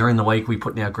note on during the week, we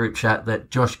put in our group chat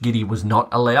that Josh Giddey was not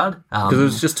allowed. Because it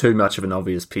was just too much of an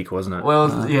obvious pick, wasn't it?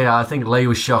 Well, I think Lee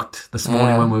was shocked this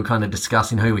morning when we were kind of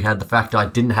discussing who we had. The fact I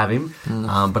didn't have him.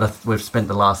 But we've spent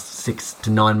the last 6 to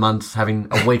 9 months having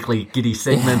a weekly Giddey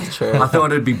segment. I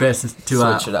thought it would be best to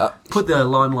switch it up. Put the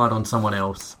limelight on someone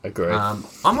else. Agreed.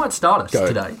 I might start us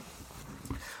today.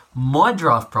 My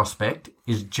draft prospect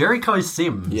is Jericho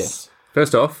Sims. Yes.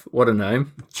 First off, what a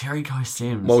name. Jericho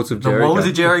Sims. Walls of Jericho. The Walls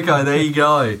of Jericho, there you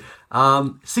go.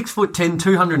 6'10",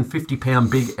 250-pound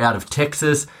big out of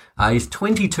Texas. He's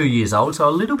 22 years old, so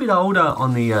a little bit older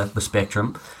on the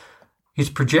spectrum. He's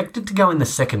projected to go in the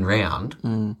second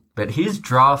round, but his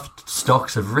draft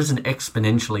stocks have risen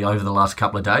exponentially over the last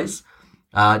couple of days.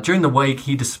 During the week,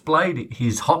 he displayed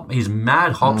his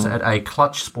mad hops at a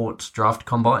Clutch Sports draft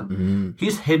combine.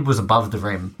 His head was above the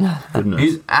rim. Goodness.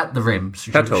 He's at the rim.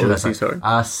 How tall is he, sorry?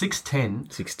 6'10".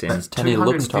 6'10". He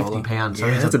looks 250 taller. pounds.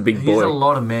 So That's a big boy. He's a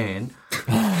lot of man.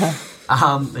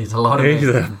 He's a lot of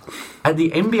man. At the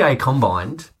NBA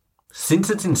Combine, since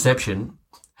its inception,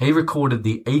 he recorded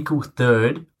the equal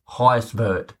third highest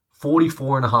vert,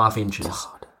 44.5 inches.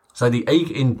 God. So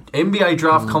in NBA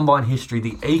Draft Combine history,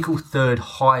 the equal third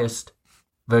highest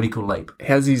vertical leap.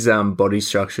 How's his body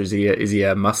structure? Is he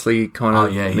a muscly kind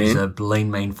of Yeah, man? he's a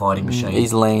lean, mean fighting machine.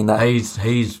 He's lean.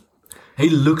 He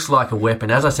looks like a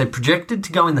weapon. As I said, projected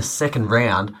to go in the second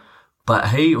round, but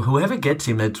whoever gets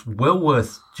him, it's well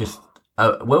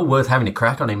worth having a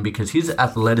crack on him because his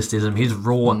athleticism, his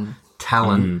raw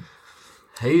talent.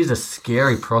 He's a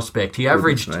scary prospect. He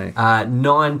averaged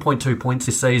 9.2 points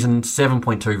this season,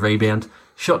 7.2 rebounds,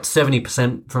 shot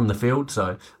 70% from the field,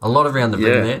 so a lot around the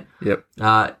rim there.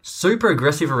 Yep. Super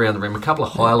aggressive around the rim. A couple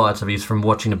of highlights of his from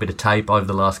watching a bit of tape over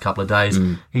the last couple of days.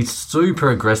 He's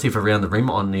super aggressive around the rim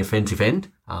on the offensive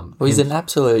end. Well, he's an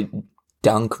absolute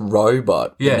dunk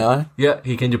robot, you know? Yeah,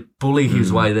 he can just bully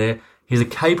his way there. He's a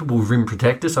capable rim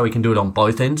protector, so he can do it on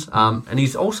both ends. And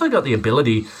he's also got the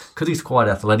ability, because he's quite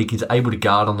athletic, he's able to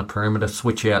guard on the perimeter,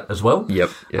 switch out as well.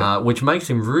 Yep. Which makes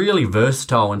him really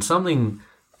versatile and something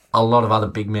a lot of other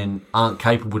big men aren't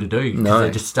capable to do because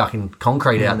they're just stuck in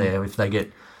concrete out there if they get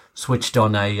switched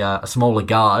on a smaller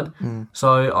guard.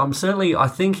 So I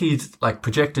think he's like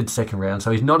projected second round,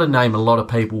 so he's not a name a lot of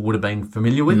people would have been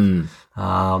familiar with.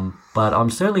 But I'm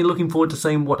certainly looking forward to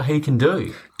seeing what he can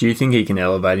do. Do you think he can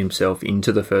elevate himself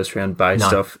into the first round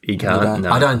based off? He can't.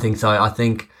 I don't think so. I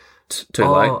think too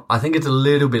late. I think it's a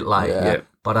little bit late. Yeah.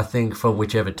 But I think for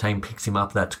whichever team picks him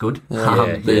up, that's good.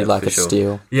 Be like a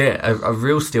steal. Yeah, a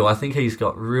real steal. I think he's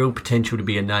got real potential to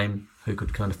be a name who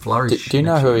could kind of flourish. Do you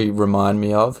know who he remind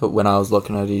me of when I was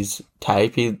looking at his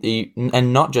tape? He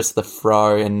and not just the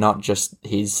throw and not just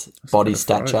his body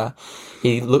stature.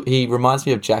 He reminds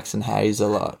me of Jackson Hayes a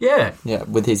lot. Yeah,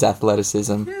 with his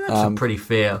athleticism. Yeah, that's a pretty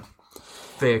fair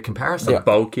comparison.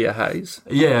 Bulkier Hayes.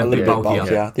 Yeah, a bit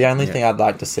bulkier. The only thing I'd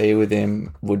like to see with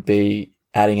him would be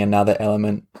adding another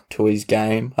element to his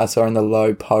game. I saw in the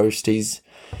low post he's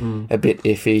a bit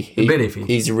iffy.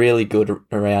 He's really good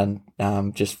around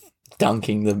just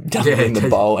dunking the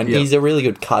ball, and he's a really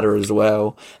good cutter as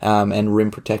well, and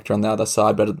rim protector on the other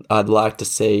side. But I'd like to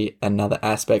see another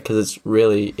aspect because it's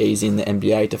really easy in the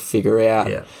NBA to figure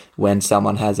out when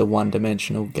someone has a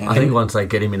one-dimensional game. I think once they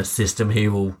get him in a system, he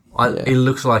will. He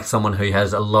looks like someone who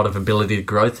has a lot of ability to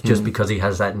growth just because he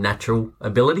has that natural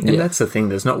ability. And that's the thing.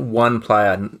 There's not one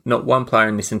player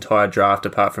in this entire draft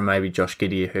apart from maybe Josh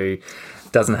Giddey who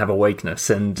doesn't have a weakness,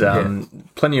 and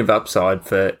plenty of upside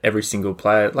for every single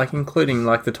player, like including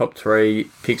like the top 3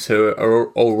 picks who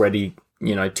are already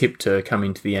tipped to come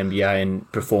into the NBA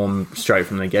and perform straight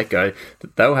from the get-go.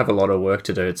 They'll have a lot of work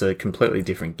to do. It's a completely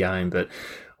different game, but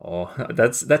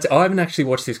that's. I haven't actually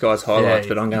watched this guy's highlights,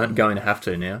 but I'm going to have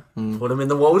to now. Put him in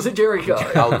the walls of Jericho.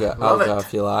 I'll go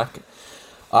if you like.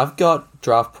 I've got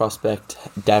draft prospect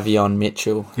Davion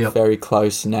Mitchell, very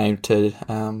close name to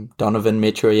Donovan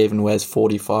Mitchell. He even wears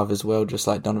 45 as well, just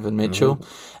like Donovan Mitchell.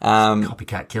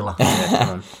 Copycat killer.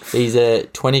 He's a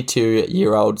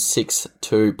 22-year-old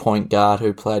 6'2" point guard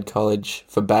who played college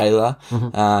for Baylor.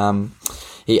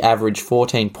 He averaged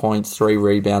 14 points, 3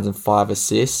 rebounds, and 5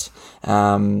 assists.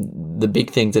 The big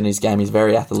things in his game, he's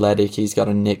very athletic. He's got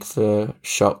a nick for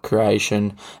shot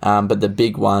creation. But the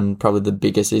big one, probably the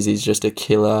biggest, is he's just a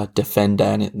killer defender,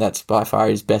 and that's by far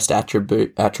his best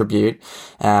attribute.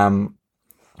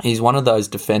 He's one of those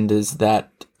defenders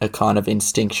that are kind of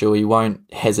instinctual. He won't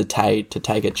hesitate to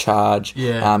take a charge.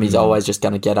 He's always just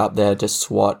going to get up there to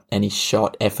swat any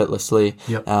shot effortlessly.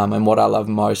 And what I love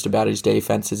most about his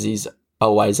defense is he's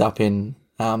always up in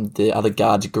the other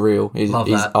guard's grill. He's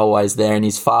always there, and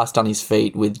he's fast on his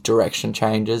feet with direction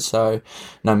changes. So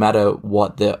no matter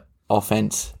what the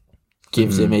offense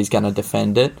gives him, he's going to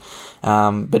defend it.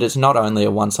 But it's not only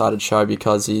a one-sided show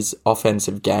because his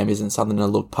offensive game isn't something to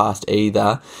look past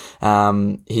either.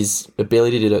 His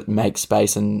ability to make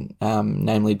space and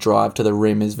namely drive to the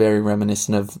rim is very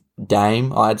reminiscent of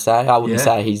Dame, I'd say. I wouldn't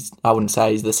say he's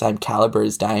the same caliber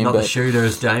as Dame. Not the shooter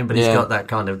as Dame, but he's got that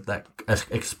kind of that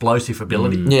explosive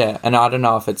ability. Yeah, and I don't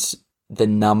know if it's the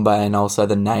number and also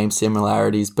the name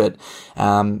similarities, but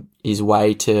his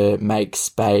way to make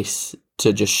space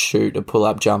to just shoot a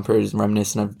pull-up jumper is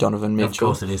reminiscent of Donovan Mitchell.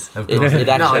 Of course it is. Of course It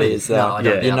actually is. No, I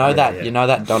don't doubt that. You know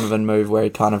that Donovan move where he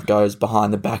kind of goes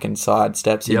behind the back and side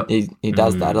steps. He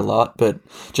does that a lot. But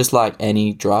just like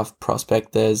any draft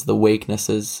prospect, there's the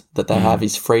weaknesses that they have.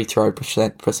 His free throw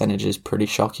percentage is pretty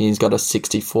shocking. He's got a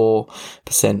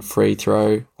 64% free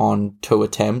throw on 2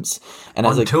 attempts. And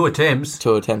on 2 attempts?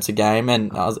 2 attempts a game.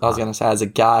 And I was going to say, as a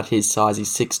guard his size, he's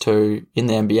 6'2". In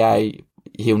the NBA,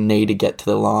 he'll need to get to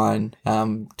the line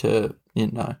to,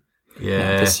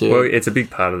 pursue. Well, it's a big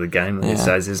part of the game these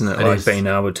days, isn't it? Like being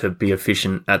able to be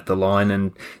efficient at the line,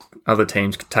 and other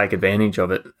teams can take advantage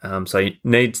of it. So he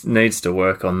needs to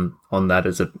work on that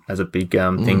as a big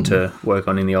thing to work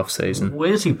on in the off season.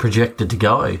 Where's he projected to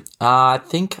go? I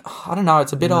don't know.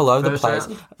 It's a bit all over the place.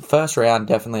 Round? First round,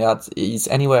 definitely. He's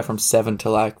anywhere from 7 to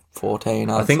like 14.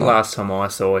 I think last time I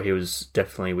saw, he was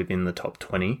definitely within the top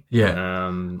 20.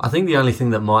 Yeah. I think the only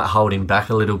thing that might hold him back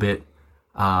a little bit,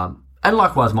 and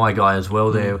likewise my guy as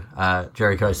well there,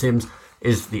 Jericho Sims,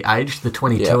 is the age, the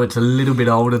 22. Yep. It's a little bit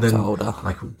older than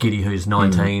like Giddy, who's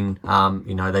 19,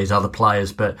 these other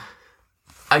players. But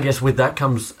I guess with that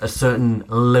comes a certain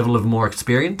level of more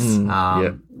experience.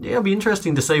 It'll be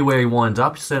interesting to see where he winds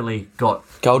up. He's certainly got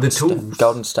the tools.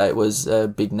 Golden State was a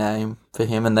big name for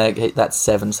him, and that's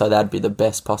 7, so that'd be the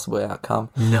best possible outcome.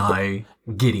 No,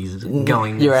 Giddy's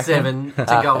going 7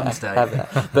 to Golden State.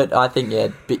 But I think,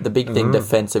 the big thing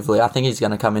defensively, I think he's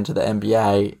going to come into the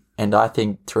NBA, and I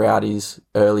think throughout his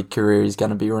early career he's going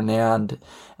to be renowned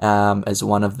as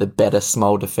one of the better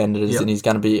small defenders, and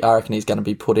I reckon he's going to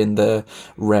be put in the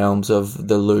realms of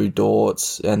the Lou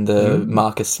Dorts and the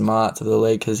Marcus Smarts of the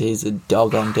league, because he's a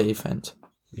dog on defense.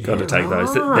 Got to take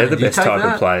those. They're the best type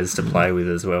of players to play with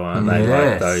as well, aren't they?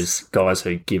 Like those guys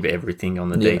who give everything on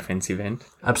the defensive end.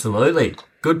 Absolutely.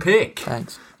 Good pick.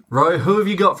 Thanks. Ro, who have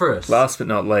you got for us? Last but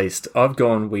not least, I've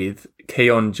gone with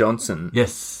Keon Johnson.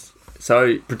 Yes.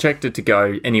 So projected to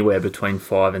go anywhere between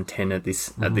 5 and 10 at this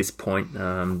point.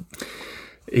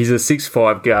 He's a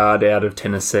 6'5" guard out of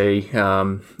Tennessee.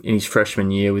 In his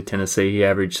freshman year with Tennessee, he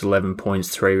averaged 11 points,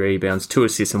 3 rebounds, 2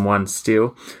 assists and 1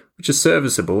 steal, which is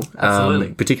serviceable,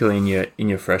 particularly in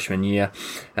your freshman year.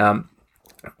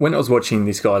 When I was watching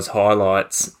this guy's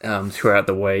highlights throughout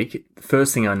the week, the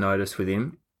first thing I noticed with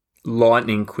him,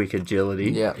 lightning quick agility.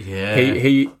 Yeah.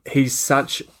 He's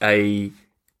such a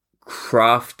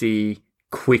crafty,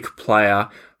 quick player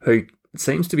who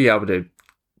seems to be able to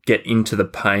get into the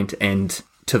paint and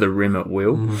to the rim at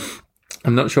will.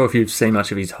 I'm not sure if you've seen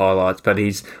much of his highlights, but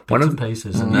he's one of the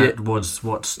pieces, and that was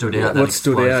what stood out. What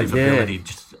stood out, ability,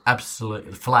 just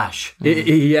absolute flash.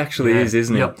 He actually is,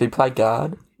 isn't he? Did he play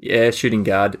guard? Yeah, shooting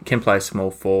guard. Can play small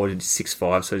forward. He's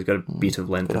 6'5", so he's got a bit of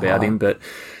length about him. But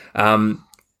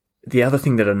the other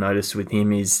thing that I noticed with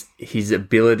him is his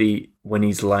ability when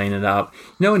he's laying it up.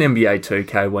 You know, in NBA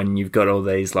 2K, when you've got all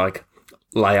these like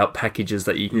layup packages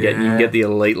that you can get, you can get the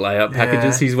elite layup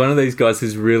packages. He's one of these guys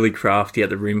who's really crafty at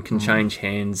the rim, can change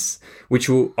hands, which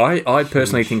will I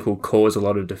personally think will cause a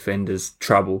lot of defenders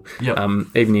trouble,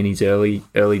 even in his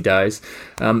early days.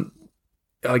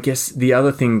 I guess the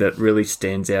other thing that really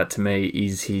stands out to me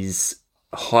is his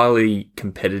highly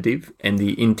competitive and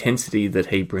the intensity that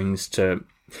he brings to.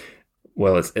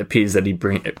 Well, it appears that he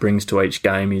brings to each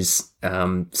game is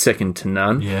second to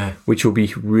none, which will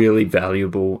be really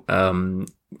valuable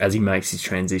as he makes his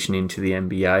transition into the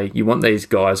NBA. You want these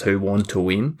guys who want to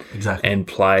win and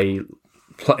play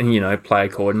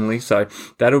accordingly. So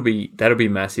that'll be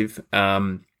massive.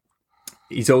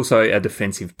 He's also a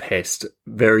defensive pest,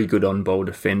 very good on-ball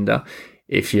defender.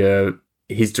 If you're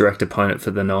his direct opponent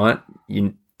for the night,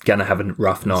 you're going to have a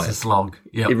rough night. It's a slog.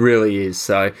 Yep. It really is.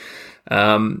 So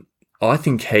I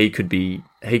think he could be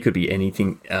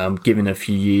anything given a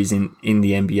few years in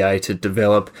the NBA to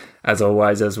develop. As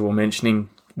always, as we were mentioning,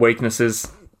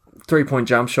 weaknesses, 3-point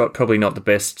jump shot, probably not the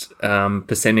best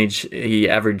percentage. He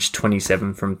averaged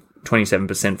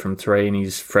 27% from 3 in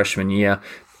his freshman year.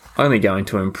 Only going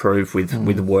to improve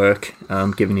with work,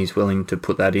 given he's willing to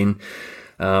put that in.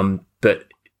 But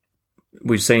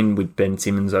we've seen with Ben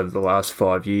Simmons over the last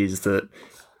 5 years that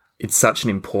it's such an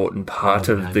important part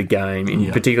of the game,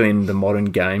 particularly in the modern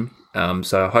game.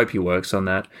 So I hope he works on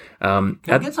that. Can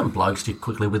I get some blokes to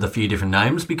quickly with a few different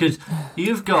names? Because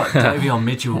you've got Davion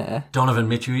Mitchell, Donovan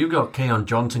Mitchell, you've got Keon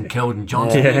Johnson, Keldon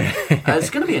Johnson. It's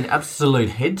going to be an absolute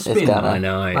head spin. I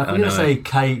know. I'm going to say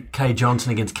K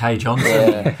Johnson against K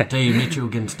Johnson, D Mitchell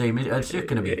against D Mitchell. It's just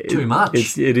going to be too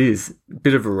much. It is. A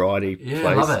bit of variety. Yeah,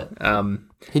 I love it.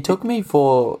 He took me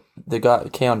for the guy,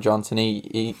 Keon Johnson.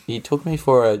 He took me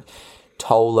for a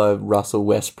Tola Russell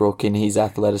Westbrook in his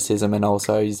athleticism and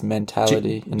also his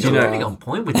mentality. You're really on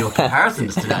point with your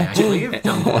comparisons today, actually. You've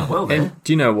done quite well there. And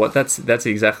do you know what? That's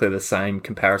exactly the same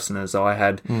comparison as I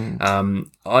had. I'm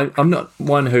not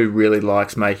one who really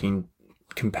likes making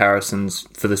comparisons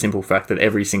for the simple fact that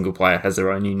every single player has their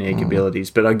own unique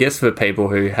abilities. But I guess for people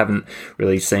who haven't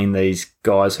really seen these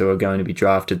guys who are going to be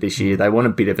drafted this year, they want a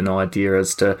bit of an idea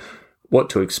as to what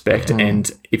to expect. Yeah.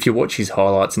 And if you watch his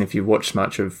highlights and if you watch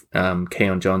much of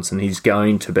Keon Johnson, he's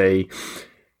going to be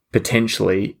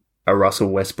potentially a Russell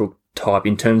Westbrook type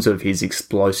in terms of his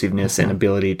explosiveness and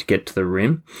ability to get to the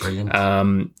rim.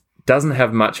 Brilliant. Doesn't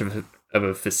have much of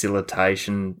a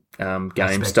facilitation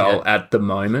game style at the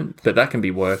moment, but that can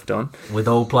be worked on. With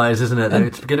all players, isn't it?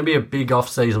 It's going to be a big off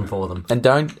season for them. And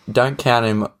don't count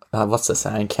him. What's the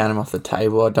saying? Count him off the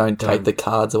table, or don't take the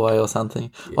cards away, or something.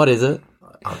 Yeah. What is it?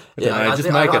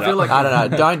 Just make it up. Like I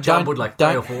don't know. Don't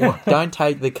don't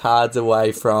take the cards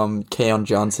away from Keon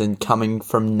Johnson coming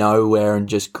from nowhere and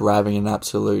just grabbing an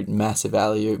absolute massive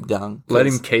alley-oop dunk. Let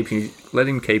him keep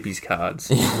his cards.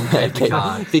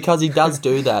 Because he does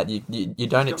do that. You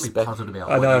don't expect.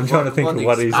 I know. I'm trying to think of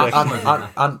what he's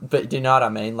actually. But do you know what I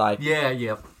mean? Like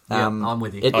yeah. I'm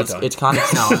with you. It's kind of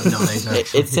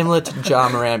it's similar to Ja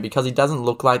Morant because he doesn't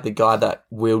look like the guy that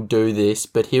will do this,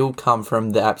 but he'll come from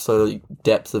the absolute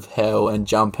depths of hell and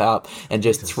jump up and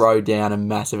just throw down a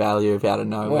massive alley-oop out of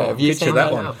nowhere. Have you seen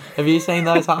that one? Have you seen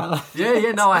those highlights?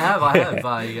 Yeah. No, I have.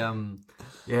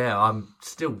 I'm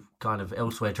still kind of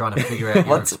elsewhere trying to figure out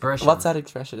your expression. What's that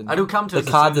expression? It'll come to the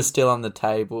cards are still on the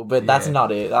table, but that's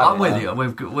not it. I'm with you.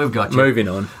 We've got you. Moving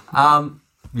on.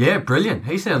 Yeah, brilliant.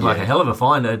 He sounds like a hell of a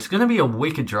find. It's going to be a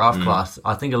wicked draft class.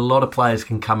 I think a lot of players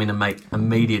can come in and make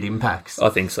immediate impacts. I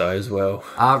think so as well.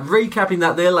 Recapping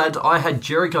that there, lads, I had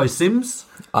Jericho Sims.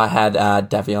 I had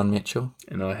Davion Mitchell.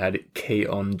 And I had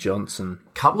Keon Johnson.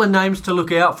 Couple of names to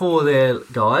look out for there,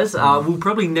 guys. We'll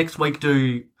probably next week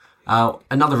do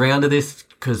another round of this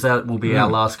because that will be our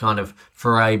last kind of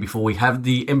foray before we have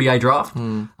the NBA draft.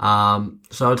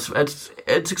 So it's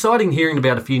exciting hearing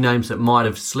about a few names that might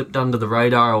have slipped under the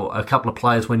radar or a couple of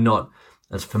players we're not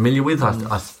as familiar with.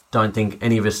 I don't think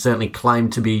any of us certainly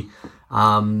claim to be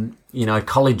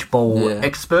college ball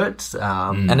experts.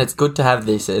 And it's good to have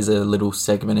this as a little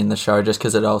segment in the show just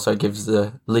because it also gives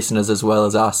the listeners as well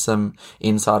as us some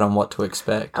insight on what to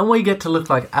expect. And we get to look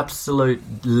like absolute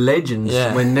legends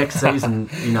when next season,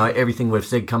 everything we've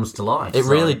said comes to life. It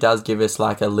really does give us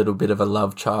like a little bit of a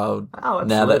love child. Oh,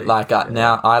 absolutely. Now that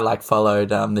now I followed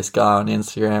this guy on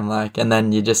Instagram and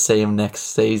then you just see him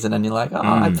next season and you're like,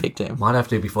 I picked him. Might have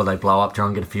to before they blow up, try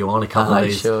and get a few on a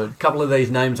couple of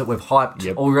these names that we've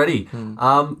hyped already.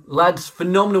 Lads,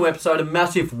 phenomenal episode, a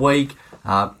massive week.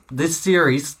 This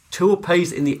series, 2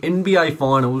 apiece in the NBA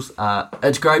Finals.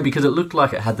 It's great because it looked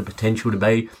like it had the potential to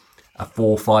be a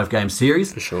 4 or 5 game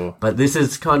series. For sure. But this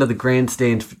is kind of the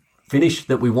grandstand finish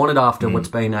that we wanted after what's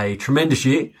been a tremendous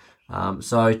year.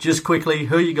 So just quickly,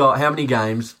 who you got, how many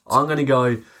games? I'm going to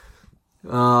go...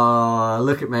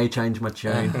 look at me, change my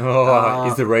tune.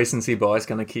 Is the recency bias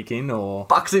going to kick in or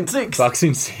Bucks in 6? Bucks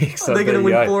in 6. They're going to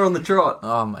win 4 on the trot.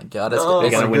 Oh my god! They're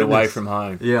going to win away from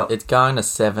home. Yeah, it's going to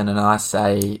 7, and I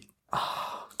say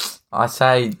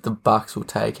the Bucks will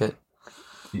take it.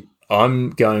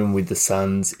 I'm going with the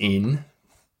Suns in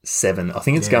 7. I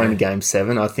think it's going to game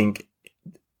 7. I think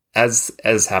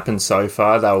as happened so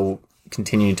far, they'll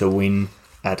continue to win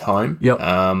at home. Yep.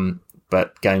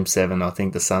 But game 7, I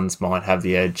think the Suns might have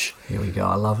the edge. Here we go.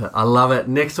 I love it.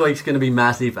 Next week's going to be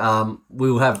massive. We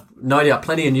will have, no doubt,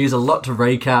 plenty of news, a lot to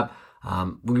recap.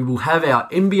 We will have our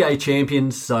NBA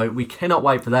champions, so we cannot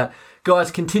wait for that.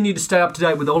 Guys, continue to stay up to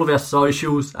date with all of our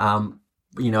socials.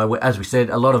 As we said,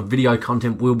 a lot of video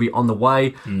content will be on the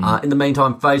way. In the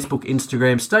meantime, Facebook,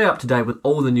 Instagram, stay up to date with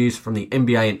all the news from the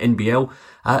NBA and NBL,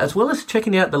 as well as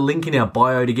checking out the link in our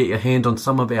bio to get your hands on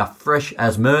some of our fresh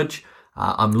as merch.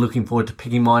 I'm looking forward to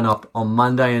picking mine up on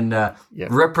Monday and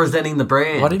representing the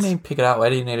brand. What do you mean pick it up? Where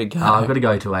do you need to go? I've got to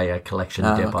go to a collection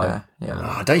depot. Okay.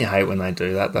 Yeah. Don't you hate when they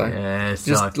do that, though? Yeah,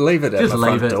 just leave it at the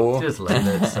front door. Just leave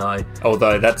it. So,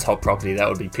 although that's hot property, that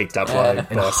would be picked up by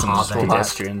some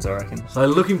pedestrians, I reckon. So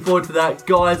looking forward to that.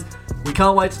 Guys, we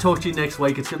can't wait to talk to you next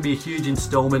week. It's going to be a huge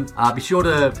installment. Be sure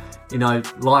to,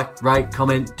 like, rate,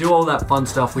 comment, do all that fun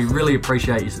stuff. We really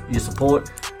appreciate your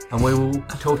support, and we will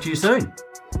talk to you soon.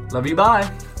 Love you, bye.